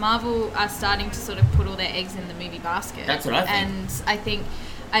 Like, Marvel are starting to sort of put all their eggs in the movie basket. That's what I think. And I think.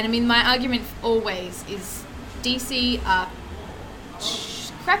 And I mean, my argument always is DC are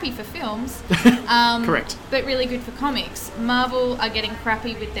crappy for films. Correct. But really good for comics. Marvel are getting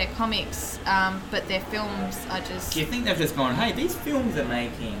crappy with their comics, but their films are just... Do you think they've just gone, hey, these films are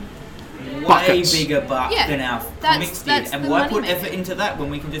making way Buckets. bigger bucks Yeah, than our that's- comics did, that's and the why money put maker. effort into that when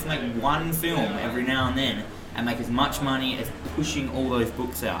we can just make one film every now and then and make as much money as pushing all those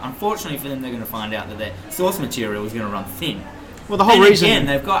books out? Unfortunately for them, they're going to find out that their source material is going to run thin. Well, the whole then reason... again,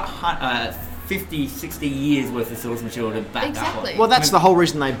 they've got 50, 60 years worth of source material to back Exactly. up on. Well, that's the whole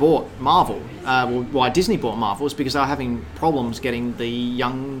reason they bought Marvel. Why Disney bought Marvel is because they were having problems getting the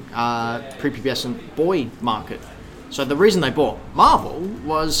young, prepubescent boy market. So the reason they bought Marvel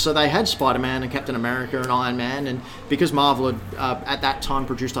was so they had Spider-Man and Captain America and Iron Man, and because Marvel had at that time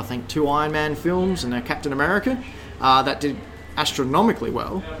produced, I think, 2 Iron Man films and a Captain America, that did astronomically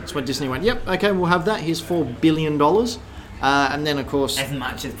well. That's when Disney went, yep, okay, we'll have that. Here's $4 billion. And then, of course... As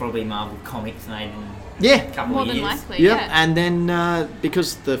much as probably Marvel Comics made in Yeah. a couple More of than years. likely, Yep. yeah. And then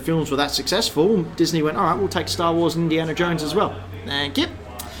because the films were that successful, Disney went, all right, we'll take Star Wars and Indiana Jones as well. Thank you.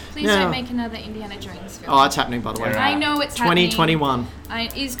 Please Yeah. don't make another Indiana Jones film. Oh, it's happening, by the way. Right. I know it's happening. 2021.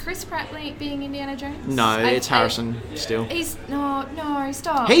 Is Chris Pratt being Indiana Jones? No, it's Harrison still. He's no,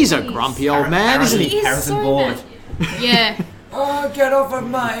 stop. He's a please. grumpy old man, isn't He he? is Harrison so Ford. bad. Yeah. Oh, get off of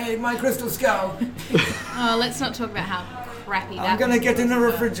my crystal skull. Oh, let's not talk about how crappy that I'm gonna was. get in the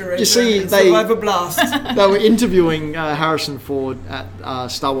refrigerator You see, and they- survive a blast. They were interviewing Harrison Ford at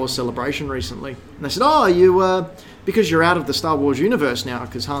Star Wars Celebration recently. And they said, oh, you, because you're out of the Star Wars universe now,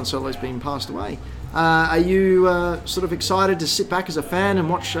 because Han Solo's been passed away, are you sort of excited to sit back as a fan and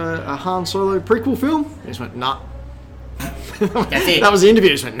watch a Han Solo prequel film? He just went, nah. That's it. That was the interview.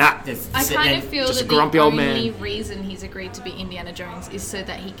 He just went, nah. Just I sit kind there. of feel just a that grumpy the old only man. reason he's agreed to be Indiana Jones is so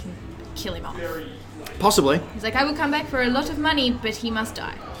that he can kill him off. Possibly. He's like, I will come back for a lot of money, but he must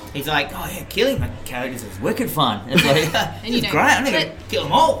die. He's like, oh yeah, killing my characters is wicked fun. It's like, And you it's know, great. I'm gonna kill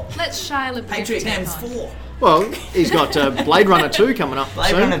them all. Let's Shia LaBeouf Patriot take Games on. 4. Well, he's got Blade Runner 2 coming up Blade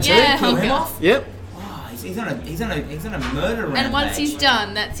soon. Runner 2. Yeah, Kill he him does. off. Yep. Oh, he's on a murder rampage. And once he's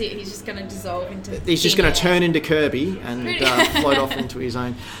done, that's it. He's just going to dissolve into. He's just thin going to air. turn into Kirby and Pretty- float off into his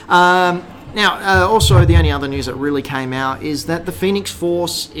own. Now, also, the only other news that really came out is that the Phoenix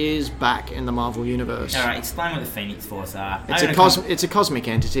Force is back in the Marvel Universe. All right, explain what the Phoenix Force are. It's a cosmic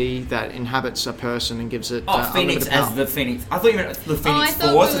entity that inhabits a person and gives it Phoenix unlimited as power. the Phoenix. I thought you meant the Phoenix I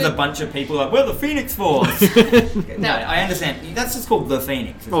thought Force we as a were- bunch of people like, we're the Phoenix Force. No, I understand. That's just called the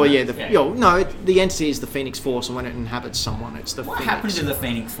Phoenix. isn't Oh it? yeah, the entity is the Phoenix Force, and when it inhabits someone, it's the What Phoenix. happened to the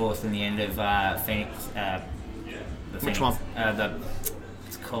Phoenix Force in the end of Phoenix? The Which Phoenix, one?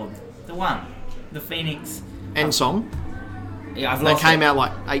 It's called the one. The Phoenix. End song Yeah, I've that lost came it. out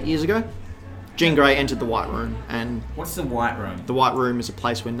like 8 years ago. Jean Grey entered the White Room, and What's the White Room? the White Room is a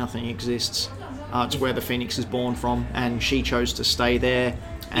place where nothing exists. It's where the Phoenix is born from, and she chose to stay there.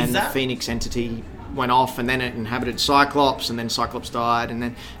 And Is the that- Phoenix entity went off, and then it inhabited Cyclops, and then Cyclops died, and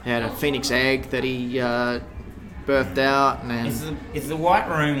then he had a Phoenix egg that he birthed out, and then Is the White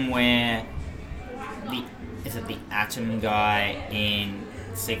Room where the Atom guy in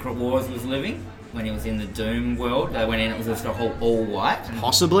Secret Wars was living when he was in the Doom world? They went in, it was just a whole all white.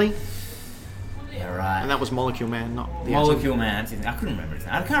 possibly, Yeah, right. and that was Molecule Man, not the Molecule Man. That's his name. I couldn't remember his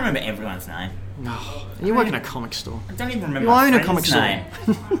name. I can't remember everyone's name. Atom. No, and you work in a comic store. I don't even remember You my own a friend's comic store.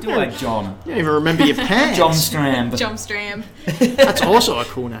 name. Do I, John? You don't even remember your pants. John Stram. Jump Stram. That's also a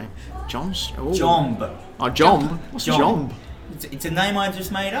cool name. John's. Oh. Jomb. Oh, Jomb. What's Jomb. Jomb? It's a name I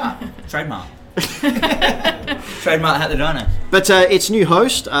just made up. Trademark. Trademark Hat the Diner. But its new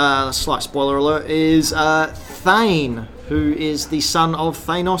host, slight spoiler alert, is Thane, who is the son of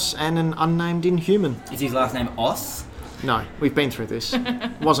Thanos and an unnamed Inhuman. Is his last name Os? No, we've been through this.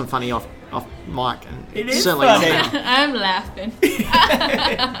 It wasn't funny off mic. And It it's is certainly funny. not now. I'm laughing.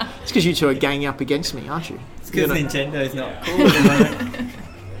 It's because you two are ganging up against me, aren't you? It's because You're, Nintendo's not cool at the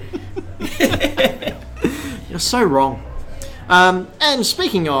moment. you're so wrong. And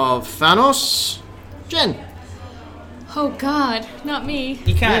speaking of Thanos, Jen. Oh God, not me.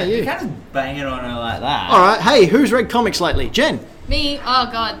 You can't, Yeah, you. you can't just bang it on her like that. All right, hey, who's read comics lately? Jen. Me? Oh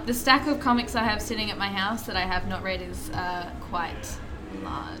God, the stack of comics I have sitting at my house that I have not read is quite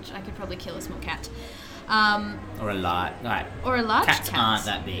large. I could probably kill a small cat. Or a lot. Like, Or a large cats cat. aren't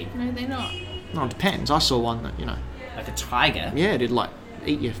that big. No, they're not. No, it depends. I saw one that, Like a tiger. yeah, it'd like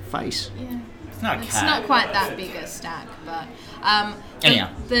eat your face. Yeah. It's not a It's cat. not quite that big a stack, but Anyhow.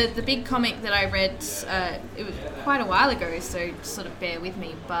 the big comic that I read it was quite a while ago, so sort of bear with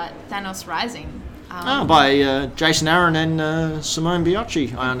me. But Thanos Rising. By Jason Aaron and Simone Biocci,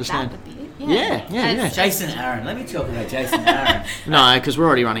 I that understand. would be it. Yeah, yeah. Jason Aaron. Let me talk about Jason Aaron. No, because we're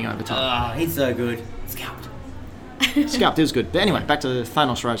already running over time. Oh, he's so good. Scalped. Scalped is good. But anyway, back to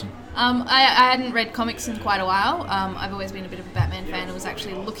Thanos Rising. I hadn't read comics in quite a while. I've always been a bit of a Batman fan. I was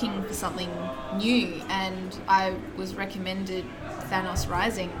actually looking for something new, and I was recommended Thanos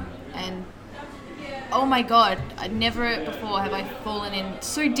Rising, and oh my god, I never before have I fallen in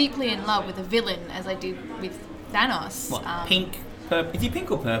so deeply in love with a villain as I did with Thanos. What? Pink? Purple? Is he pink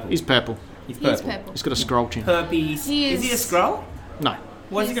or purple? He's purple. He's He is purple. purple. He's got a scroll chin. Herpes. He Is he a is- scroll? No.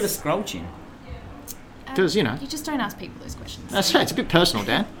 Why has he got a scroll chin? 'Cause, You just don't ask people those questions. That's right. It's a bit personal,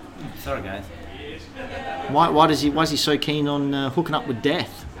 Dan. Sorry, guys. Why is he so keen on hooking up with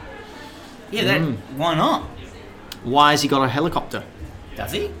death? Yeah, that. Why not? Why has he got a helicopter?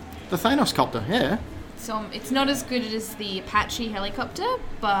 Does he? The Thanos copter, yeah. So it's not as good as the Apache helicopter,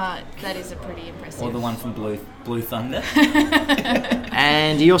 but that is a pretty impressive. Or the one from Blue Thunder?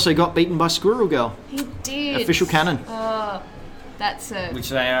 And he also got beaten by Squirrel Girl. He did. Official canon. Oh, that's a. Which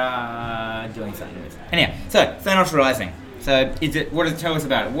they are doing something with. Anyhow, so Thanos Rising. So, what does it tell us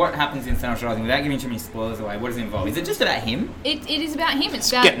about it? What happens in Thanos Rising without giving too many spoilers away? What does it involve? Is it just about him? It is about him.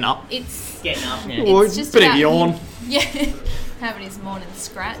 It's about getting up. It's Getting up. Or it's just bit of about yawn. him. Yeah, having his morning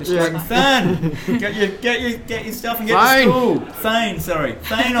scratch. Like, Than, get your stuff and get Thane. to school. Thane, sorry.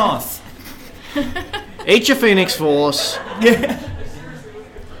 Thanos. Eat your Phoenix Force. Yeah.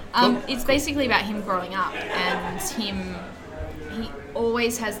 It's basically about him growing up and him. He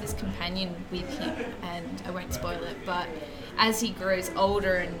always has this companion with him, and I won't spoil it. But as he grows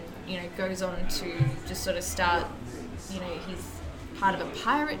older and goes on to just sort of start, he's part of a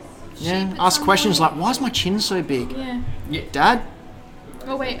pirate. Yeah. ship at Ask some questions point. like, why is my chin so big? Yeah. Dad,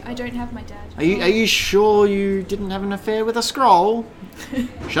 Oh wait, I don't have my dad. are you sure you didn't have an affair with a scroll?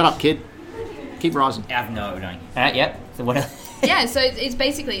 Shut up, kid. Keep rising. I have no what we're doing. Yep. So what else? Yeah, so it's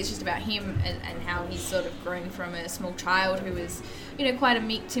basically it's just about him and how he's sort of grown from a small child who was, quite a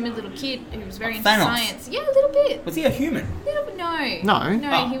meek, timid little kid who was very into Thanos. science. Yeah, a little bit. Was he a human? No. No?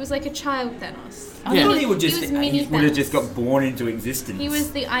 Oh. He was like a child Thanos. I Yeah. thought he would He was mini he would have Thanos. just got born into existence. He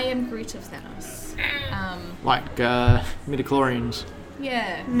was the I am Groot of Thanos. Like midichlorians.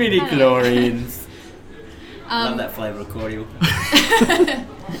 Yeah. Midi-chlorians. Love Um, that flavour of cordial.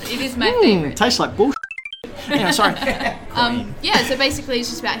 it is my favourite. Tastes like bullshit. Yeah, sorry. Yeah, so basically it's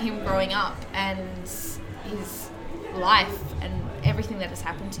just about him growing up and his life and everything that has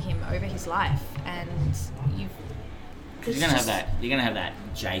happened to him over his life. And You're gonna have that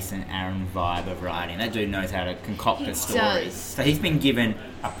Jason Aaron vibe of writing. That dude knows how to concoct a story. does. So he's been given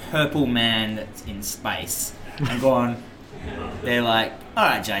a purple man that's in space and gone. They're like, all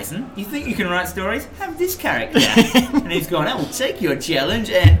right, Jason, you think you can write stories? Have this character. And he's gone, I will take your challenge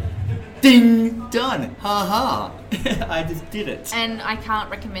and ding, done. Ha ha. I just did it. And I can't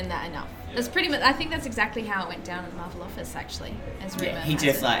recommend that enough. That's pretty much. I think that's exactly how it went down in the Marvel office, actually. As rumor Yeah, he has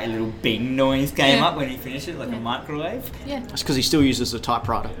just it. like a little bing noise came Yeah. up when he finished it, like a microwave. Yeah. That's because he still uses a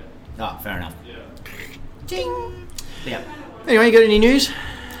typewriter. Oh, fair enough. Ding. Yeah. Anyway, you got any news?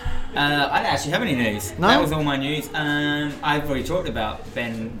 I don't actually have any news. No? That was all my news. I've already talked about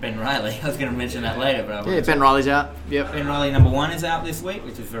Ben Riley. I was going to mention that later, but Yeah, Ben Riley's out. Yep. Ben Riley #1 is out this week,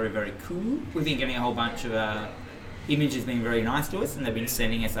 which is very, very cool. We've been getting a whole bunch of Image has been very nice to us, and they've been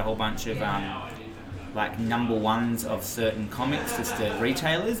sending us a whole bunch of like #1s of certain comics just to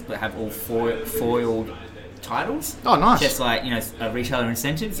retailers, but have all foiled titles. Oh, nice. Just like retailer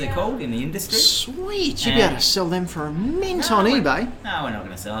incentives they're called in the industry. Sweet. You'd be able to sell them for a mint on eBay. No, we're not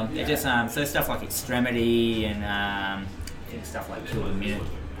going to sell them. They're just so stuff like Extremity and I think stuff like Kill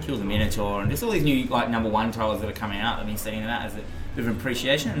the Minotaur, and just all these new like #1 titles that are coming out. I've been setting that as a bit of an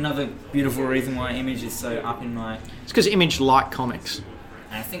appreciation. Another beautiful reason why Image is so up in my. It's because Image like comics.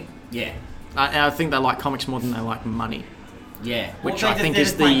 And I think I think they like comics more than they like money. yeah. Which Well, I think they're is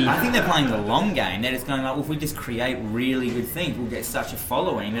just playing- the- I think they're playing the long game. They're just going like, well, if we just create really good things, we'll get such a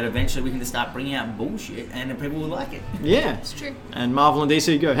following that eventually we can just start bringing out bullshit, and then people will like it. Yeah. It's true. And Marvel and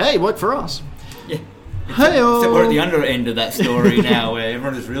DC go, hey, work for us. Yeah. Hey-o. Except we're at the under end of that story now, where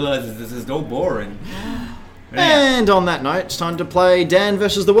everyone just realises this is all boring. Yeah. And on that note, it's time to play Dan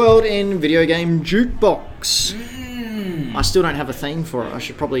vs. the World in Video Game Jukebox. I still don't have a theme for it. I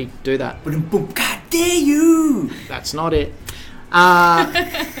should probably do that. Boom, God dare you! That's not it.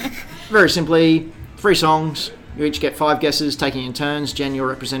 Very simply, 3 songs. You each get 5 guesses, taking in turns. Jen, you're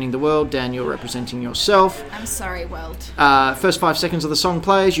representing the world. Dan, you're representing yourself. I'm sorry, world. First 5 seconds of the song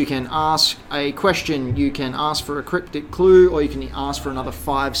plays, you can ask a question, you can ask for a cryptic clue, or you can ask for another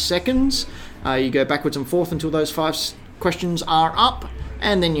 5 seconds. You go backwards and forth until those 5 questions are up,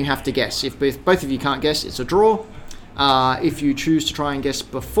 and then you have to guess. If both of you can't guess, it's a draw. If you choose to try and guess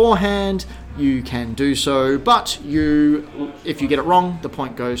beforehand, you can do so, but if you get it wrong, the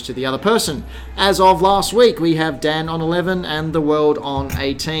point goes to the other person. As of last week, we have Dan on 11 and the world on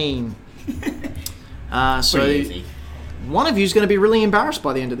 18. So Pretty easy. one of you is going to be really embarrassed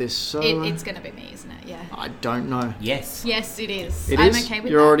by the end of this. So It's going to be me, isn't it? Yeah. I don't know. Yes. Yes, it is. It I'm is? okay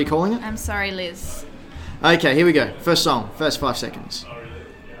with You're that. already calling it? I'm sorry, Liz. Okay, here we go. First song, first 5 seconds.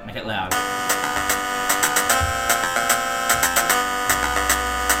 Make it loud.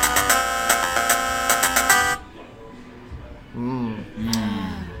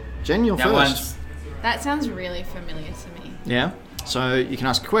 Jen, you're That first. one's That sounds really familiar to me. Yeah. So you can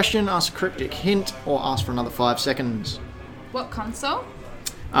ask a question, ask a cryptic hint, or ask for another 5 seconds. What console?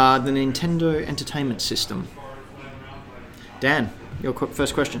 The Nintendo Entertainment System. Dan, your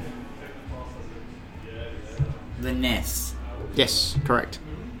first question. the NES. Yes, correct.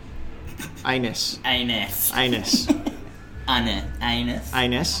 Anus. Anus. Anus. Anus. Anus.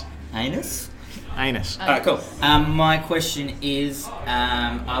 Anus? Anus. Alright, cool. My question is,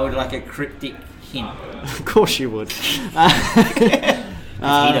 I would like a cryptic hint. Of course you would. He doesn't. You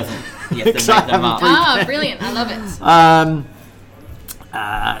have to make because I them up. haven't Ah, brilliant. I love it.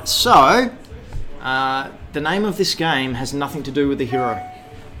 The name of this game has nothing to do with the hero.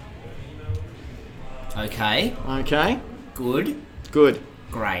 Okay. Okay? Good. Good.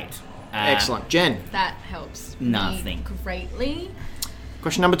 Great. Excellent. Jen, That helps me Nothing. greatly.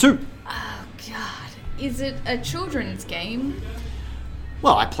 question number 2. Oh, God. Is it a children's game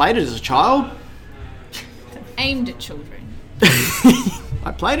Well, I played it as a child. aimed at children?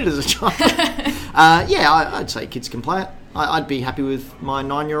 I played it as a child. I'd say kids can play it. I'd be happy with my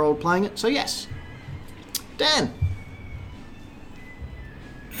 9-year-old playing it, so yes. Dan.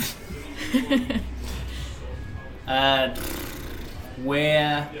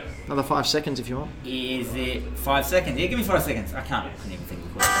 Where Another 5 seconds if you want. is it? 5 seconds. Yeah, give me 5 seconds. I couldn't even think of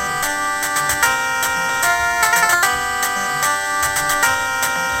the question.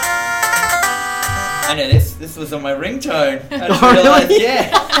 I know this. This was on my ringtone. I just Oh, realised. really?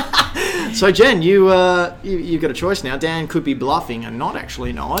 Yeah. So Jen, you got a choice now. Dan could be bluffing and not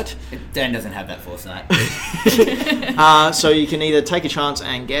actually know it. Dan doesn't have that foresight. So you can either take a chance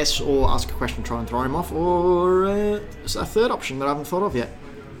and guess, or ask a question, try and throw him off, or it's a third option that I haven't thought of yet.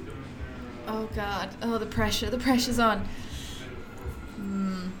 Oh God. Oh, the pressure. The pressure's on.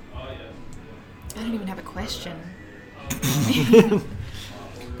 I don't even have a question.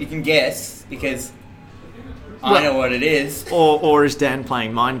 You can guess because Well- I know what it is. Or is Dan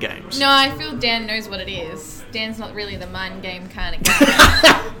playing mind games? No, I feel Dan knows what it is. Dan's not really the mind game kind of guy.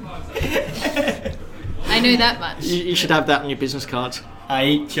 I know that much. You should have that on your business cards. I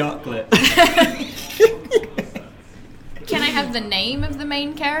eat chocolate. Can I have the name of the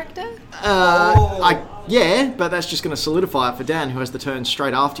main character? Yeah, but that's just going to solidify it for Dan, who has the turn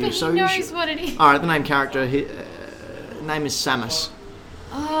straight after you. But So he you knows should... what it is. All right, the name character. Name is Samus.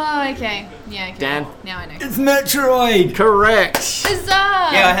 Oh, okay. Yeah, okay. Dan? Now I know. It's Metroid. Correct. Huzzah!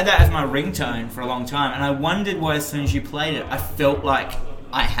 Yeah, I had that as my ringtone for a long time, and I wondered why as soon as you played it, I felt like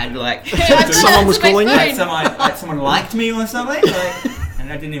I had like Someone was calling you? like someone liked me or something, like,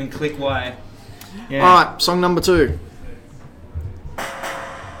 and I didn't even click why. Yeah. All right, song number 2.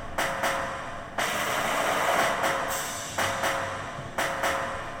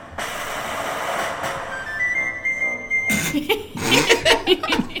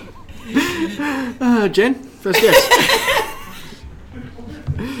 Jen, first guess.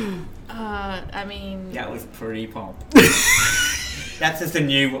 I mean, That was pretty pomp. That's just a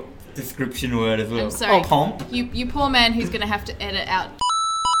new description word as well. I'm sorry. Oh, pomp. You poor man who's gonna have to edit out.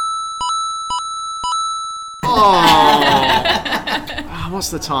 Oh, what's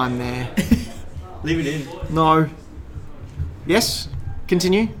the time there? Leave it in. No. Yes.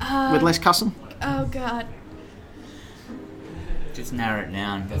 Continue with less cussing, Oh God. Just narrow it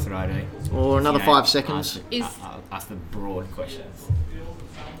down. That's what I do. or another You know, 5 seconds. Ask the broad questions.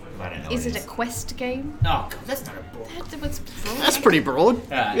 I don't know. Is what it a quest game? Oh, God, that's not a broad. What's broad? That's pretty broad.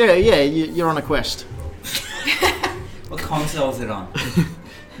 Alright. Yeah. You're on a quest. What console is it on?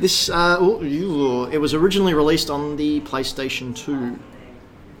 This it was originally released on the PlayStation 2.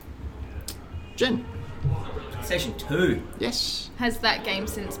 Jen. Station 2. Yes. Has that game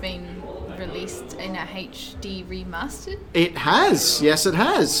since been released in a HD remastered? It has. Yes, it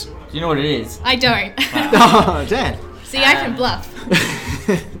has. Do you know what it is? I don't. Oh, Dan. See, I can bluff.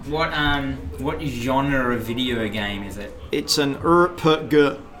 What genre of video game is it? It's an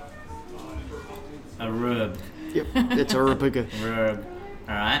RPG. A rub. Yep, it's a RPG. Rub.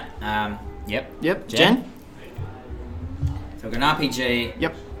 Alright. Yep. Yep, Jen? Jen? So we've got an RPG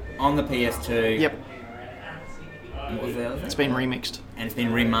Yep, on the PS2. yep. And what was the other thing? It's been remixed. And it's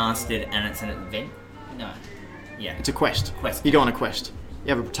been remastered and it's an event? No. Yeah. It's a quest. Quest. You go on a quest. You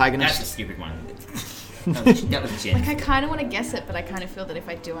have a That's a protagonist. stupid one. That was Jen. Like, I kind of want to guess it, but I kind of feel that if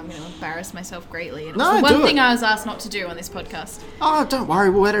I do, I'm going to embarrass myself greatly. And No, it's the do one it. thing I was asked not to do on this podcast. Oh, don't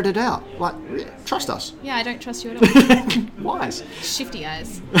worry, we'll edit it out. Like, trust us. Yeah, I don't trust you at all. Wise. Shifty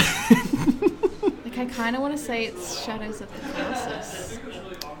eyes. Like, I kind of want to say it's Shadows of the Colossus.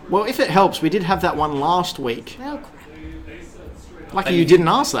 Well, if it helps, we did have that one last week. Well, crap. Lucky you didn't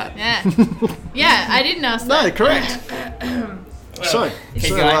ask that. Yeah. Yeah, I didn't ask that. No, correct. So, Keep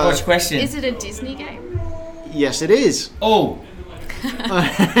so, going. What's your question? Is it a Disney game? yes, it is. Oh,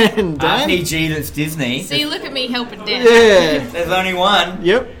 And Dan? RPG that's Disney. See, look at me helping Dan. Yeah. There's only one.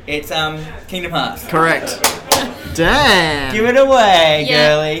 Yep. It's Kingdom Hearts. Correct. Dan. Give it away,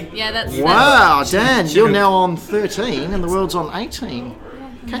 Yeah, girly. yeah, that's Wow, Dan, you're should've- now on 13 and the world's on 18.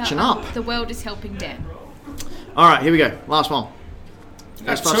 Catching up. The world is helping Dan. All right, here we go. Last one.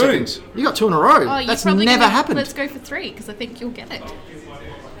 That's 5 two. seconds. You got 2 in a row. Oh, you That's probably never gonna- happened. Let's go for 3 because I think you'll get it.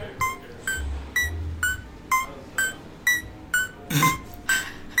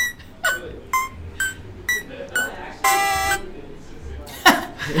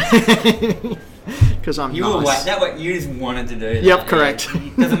 Because I'm You were nice. you just wanted to do that. Yep, correct.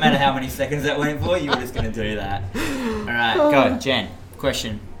 It doesn't matter how many seconds that went for. You were just going to do that. All right, go, Jen.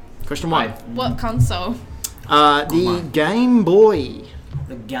 Question. Question 1. What console? The Game Boy.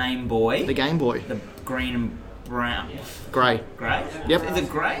 The Game Boy. The Game Boy. The green and brown. Grey. Grey. Yep. Is it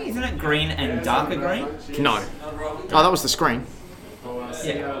grey? Isn't it green and darker green? No. Oh, that was the screen.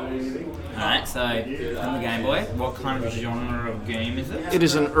 Yeah. All right. So on the Game Boy, what kind of genre of game is it? It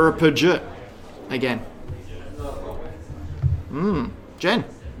is an RPG. Again. Jen.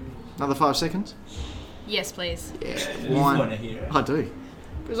 Another 5 seconds. Yes, please. Yeah, You why? want to hear it. I do.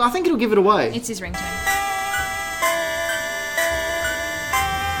 Because I think it'll give it away. It's his ringtone.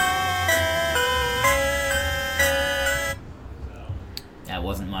 That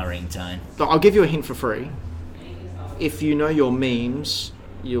wasn't my ringtone. But I'll give you a hint for free. If you know your memes,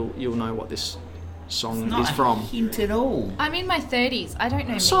 you'll know what this song Not is a from. hint at all. I'm in my 30s. I don't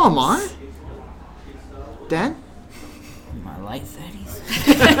know. So am I. memes. Dan? My late 30s.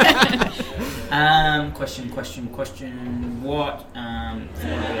 Question. What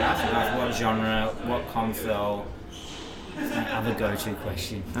what genre, what console? That's my other go-to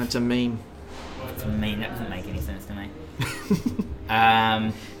question. That's a meme. To me, that doesn't make any sense to me.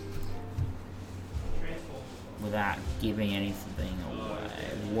 Without giving anything away,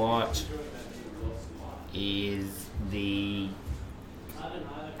 what is the...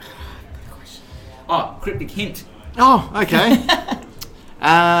 Oh, cryptic hint. Oh, okay.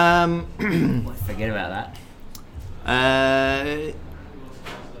 Forget about that.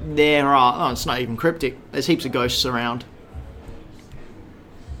 There are... Oh, it's not even cryptic. There's heaps of ghosts around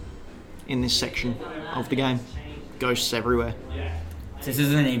in this section of the game. Ghosts everywhere. This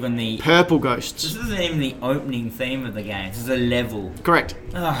isn't even the... Purple This ghosts. isn't even the opening theme of the game. This is a level. Correct.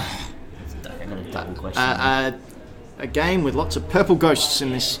 I got a double question. A game with lots of purple ghosts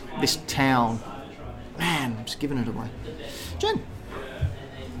in this town. Man, I'm just giving it away. Jen.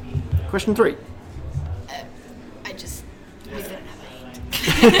 Question 3. I just... Was it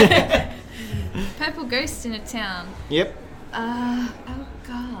another hint? Purple ghost in a town. Yep. Oh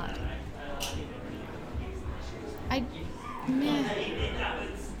God.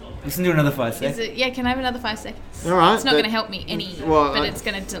 Listen to another 5 Is seconds. it? Yeah. Can I have another 5 seconds? All right. It's not going to help me any, Well, but I- it's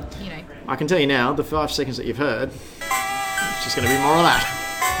going to, I can tell you now, the 5 seconds that you've heard, it's just going to be more of that.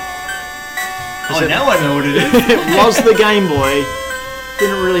 Oh, now I know what it is. It was the Game Boy.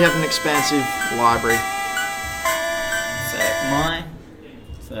 Didn't really have an expansive library.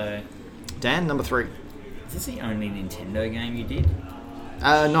 So, Dan, number 3. is this the only Nintendo game you did?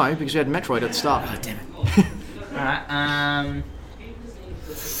 No, because you had Metroid at the start. Oh, damn it. Alright, none of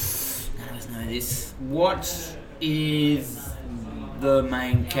us know this. What is the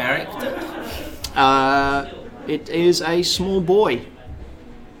main character? It is a small boy.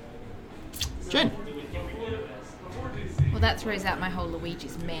 Jen. well, that throws out my whole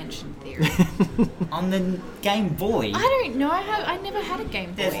Luigi's Mansion theory. On the Game Boy? I don't know. I never had a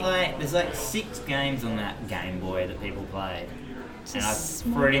Game Boy. There's like 6 games on that Game Boy that people played. It's And a I've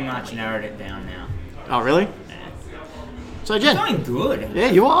small pretty boy. much narrowed it down now. Oh, really? Yeah. So, Jen. Going good. Yeah,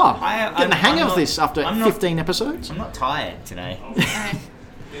 you are. Getting the hang I'm of not- this after I'm not- 15 episodes. I'm not tired today. Okay.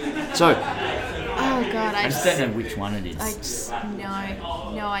 So, Oh God, I just don't know which one it is. I just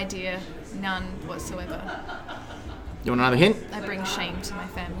no idea, none whatsoever. you want another hint? I bring shame to my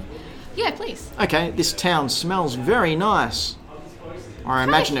family. Yeah, please. Okay, this town smells very nice. Or I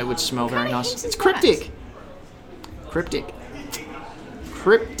imagine it would smell very kinda nice. hints It's is that? cryptic.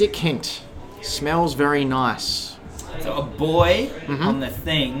 Cryptic hint. Smells very nice. So a boy Mm-hmm. on the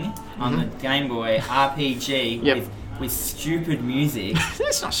thing, on the Game Boy RPG Yep. with stupid music.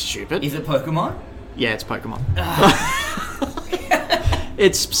 That's not stupid. Is it Pokemon? Yeah, it's Pokemon.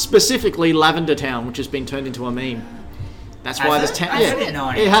 It's specifically Lavender Town, which has been turned into a meme. That's why Has this it? town. I Yeah, didn't know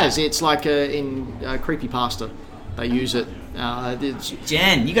it any of has. It's like in Creepypasta. They use it. It's,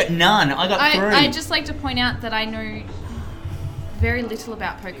 Jen, you got none. I got 3. I'd just like to point out that I know very little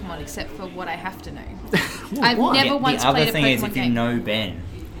about Pokemon except for what I have to know. I've why? never the once other played a thing is, Pokemon if you game. know Ben,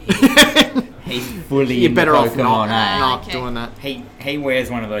 he's fully You're into better off Pokemon. not okay. doing that. He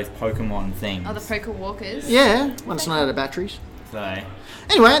wears one of those Pokemon things. Oh, the Poke Walkers. Yeah, when it's not out of batteries. So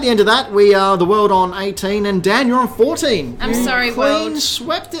Anyway, at the end of that, we are the world on 18, and Dan, you're on 14. I'm sorry, Clean world.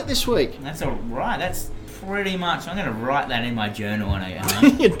 swept it this week. that's all right. That's pretty much. I'm going to write that in my journal when I get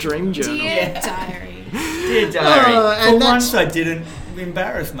home. Your dream journal. Dear diary. Dear diary, and for that's- once I didn't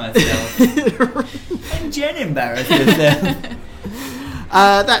embarrass myself. And Jen embarrassed herself.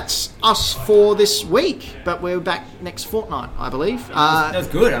 That's us for this week, but we're back next fortnight, I believe. That was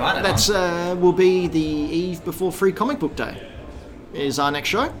good. I like that. That's will be the eve before Free Comic Book Day. Is our next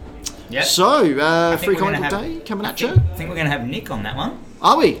show. Yep. So, I think Free we're Comic gonna Book have- Day coming I at you. think we're going to have Nick on that one.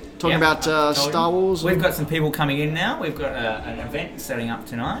 Are we talking Yep, about I told Star him. Wars? We've got some people coming in now. We've got an event setting up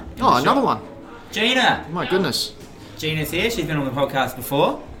tonight. in Oh, the another shop. one. Gina. My goodness. Gina's here. She's been on the podcast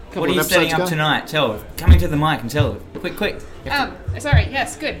before. Couple What are of you setting episodes up ago. tonight? Tell her. Coming to the mic and tell her. Quick. Sorry,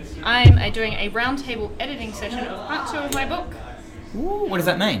 yes, good. I'm doing a roundtable editing session of part 2 of my book. Ooh, what does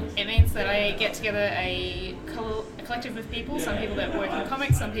that mean? It means that I get together a collective of people, some people that work in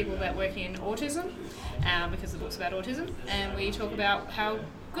comics, some people that work in autism, because the book's about autism, and we talk about how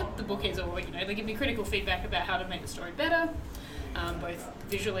good the book is, or they give me critical feedback about how to make the story better, both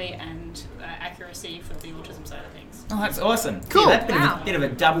visually and accuracy for the autism side of things. Oh, that's awesome. Cool. Yeah, that's Wow. a bit of a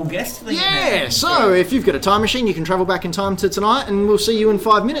double guest thing. Yeah, so if you've got a time machine, you can travel back in time to tonight, and we'll see you in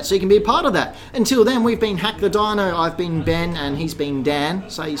 5 minutes so you can be a part of that. Until then, we've been Hack the Dino. I've been Ben, and he's been Dan.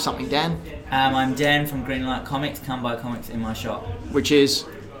 Say something, Dan. I'm Dan from Greenlight Comics. Come buy comics in my shop. Which is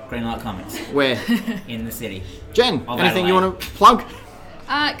Greenlight Comics where? in the city. Jen, Of anything you Adelaide. want to plug?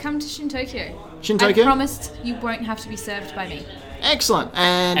 Come to Shintokyo. Shintokyo? I promised you won't have to be served by me. Excellent.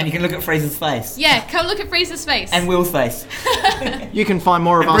 And And you can look at Fraser's face. Yeah, come look at Fraser's face. And Will's face. you can find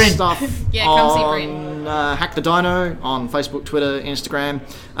more of And our Bryn. stuff Yeah, come see on Hack the Dino on Facebook, Twitter, Instagram.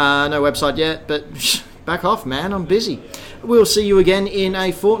 No website yet, but back off, man. I'm busy. We'll see you again in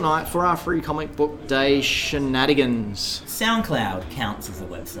a fortnight for our free comic book day shenanigans. SoundCloud counts as a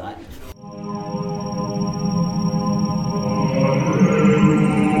website.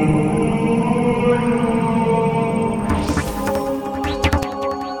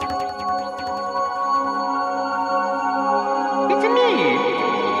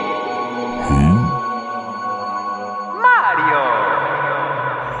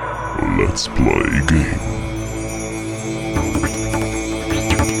 Let's play a game.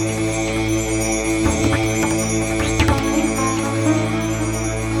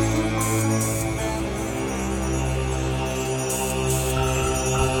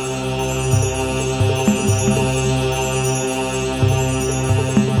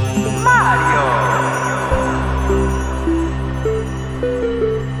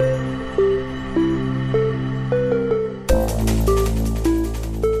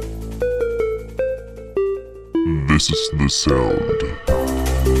 This is the sound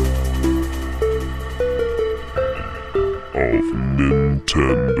of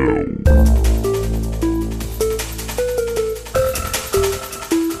Nintendo.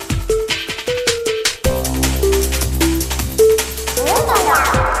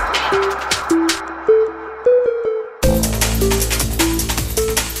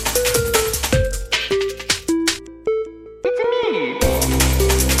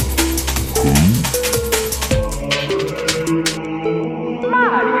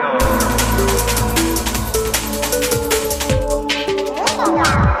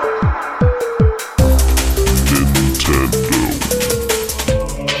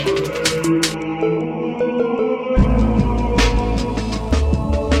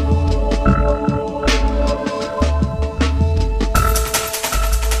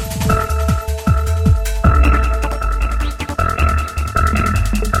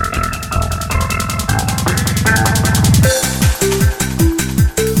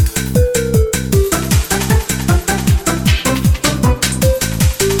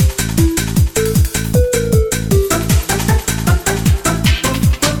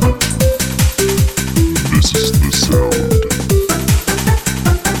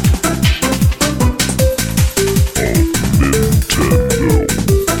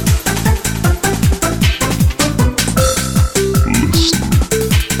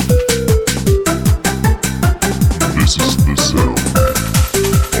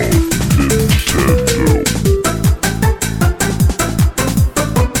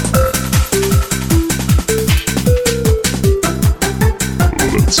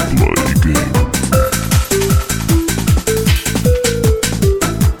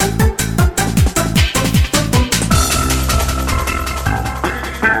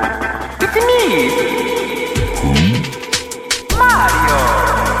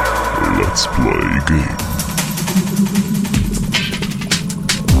 Let's play a game.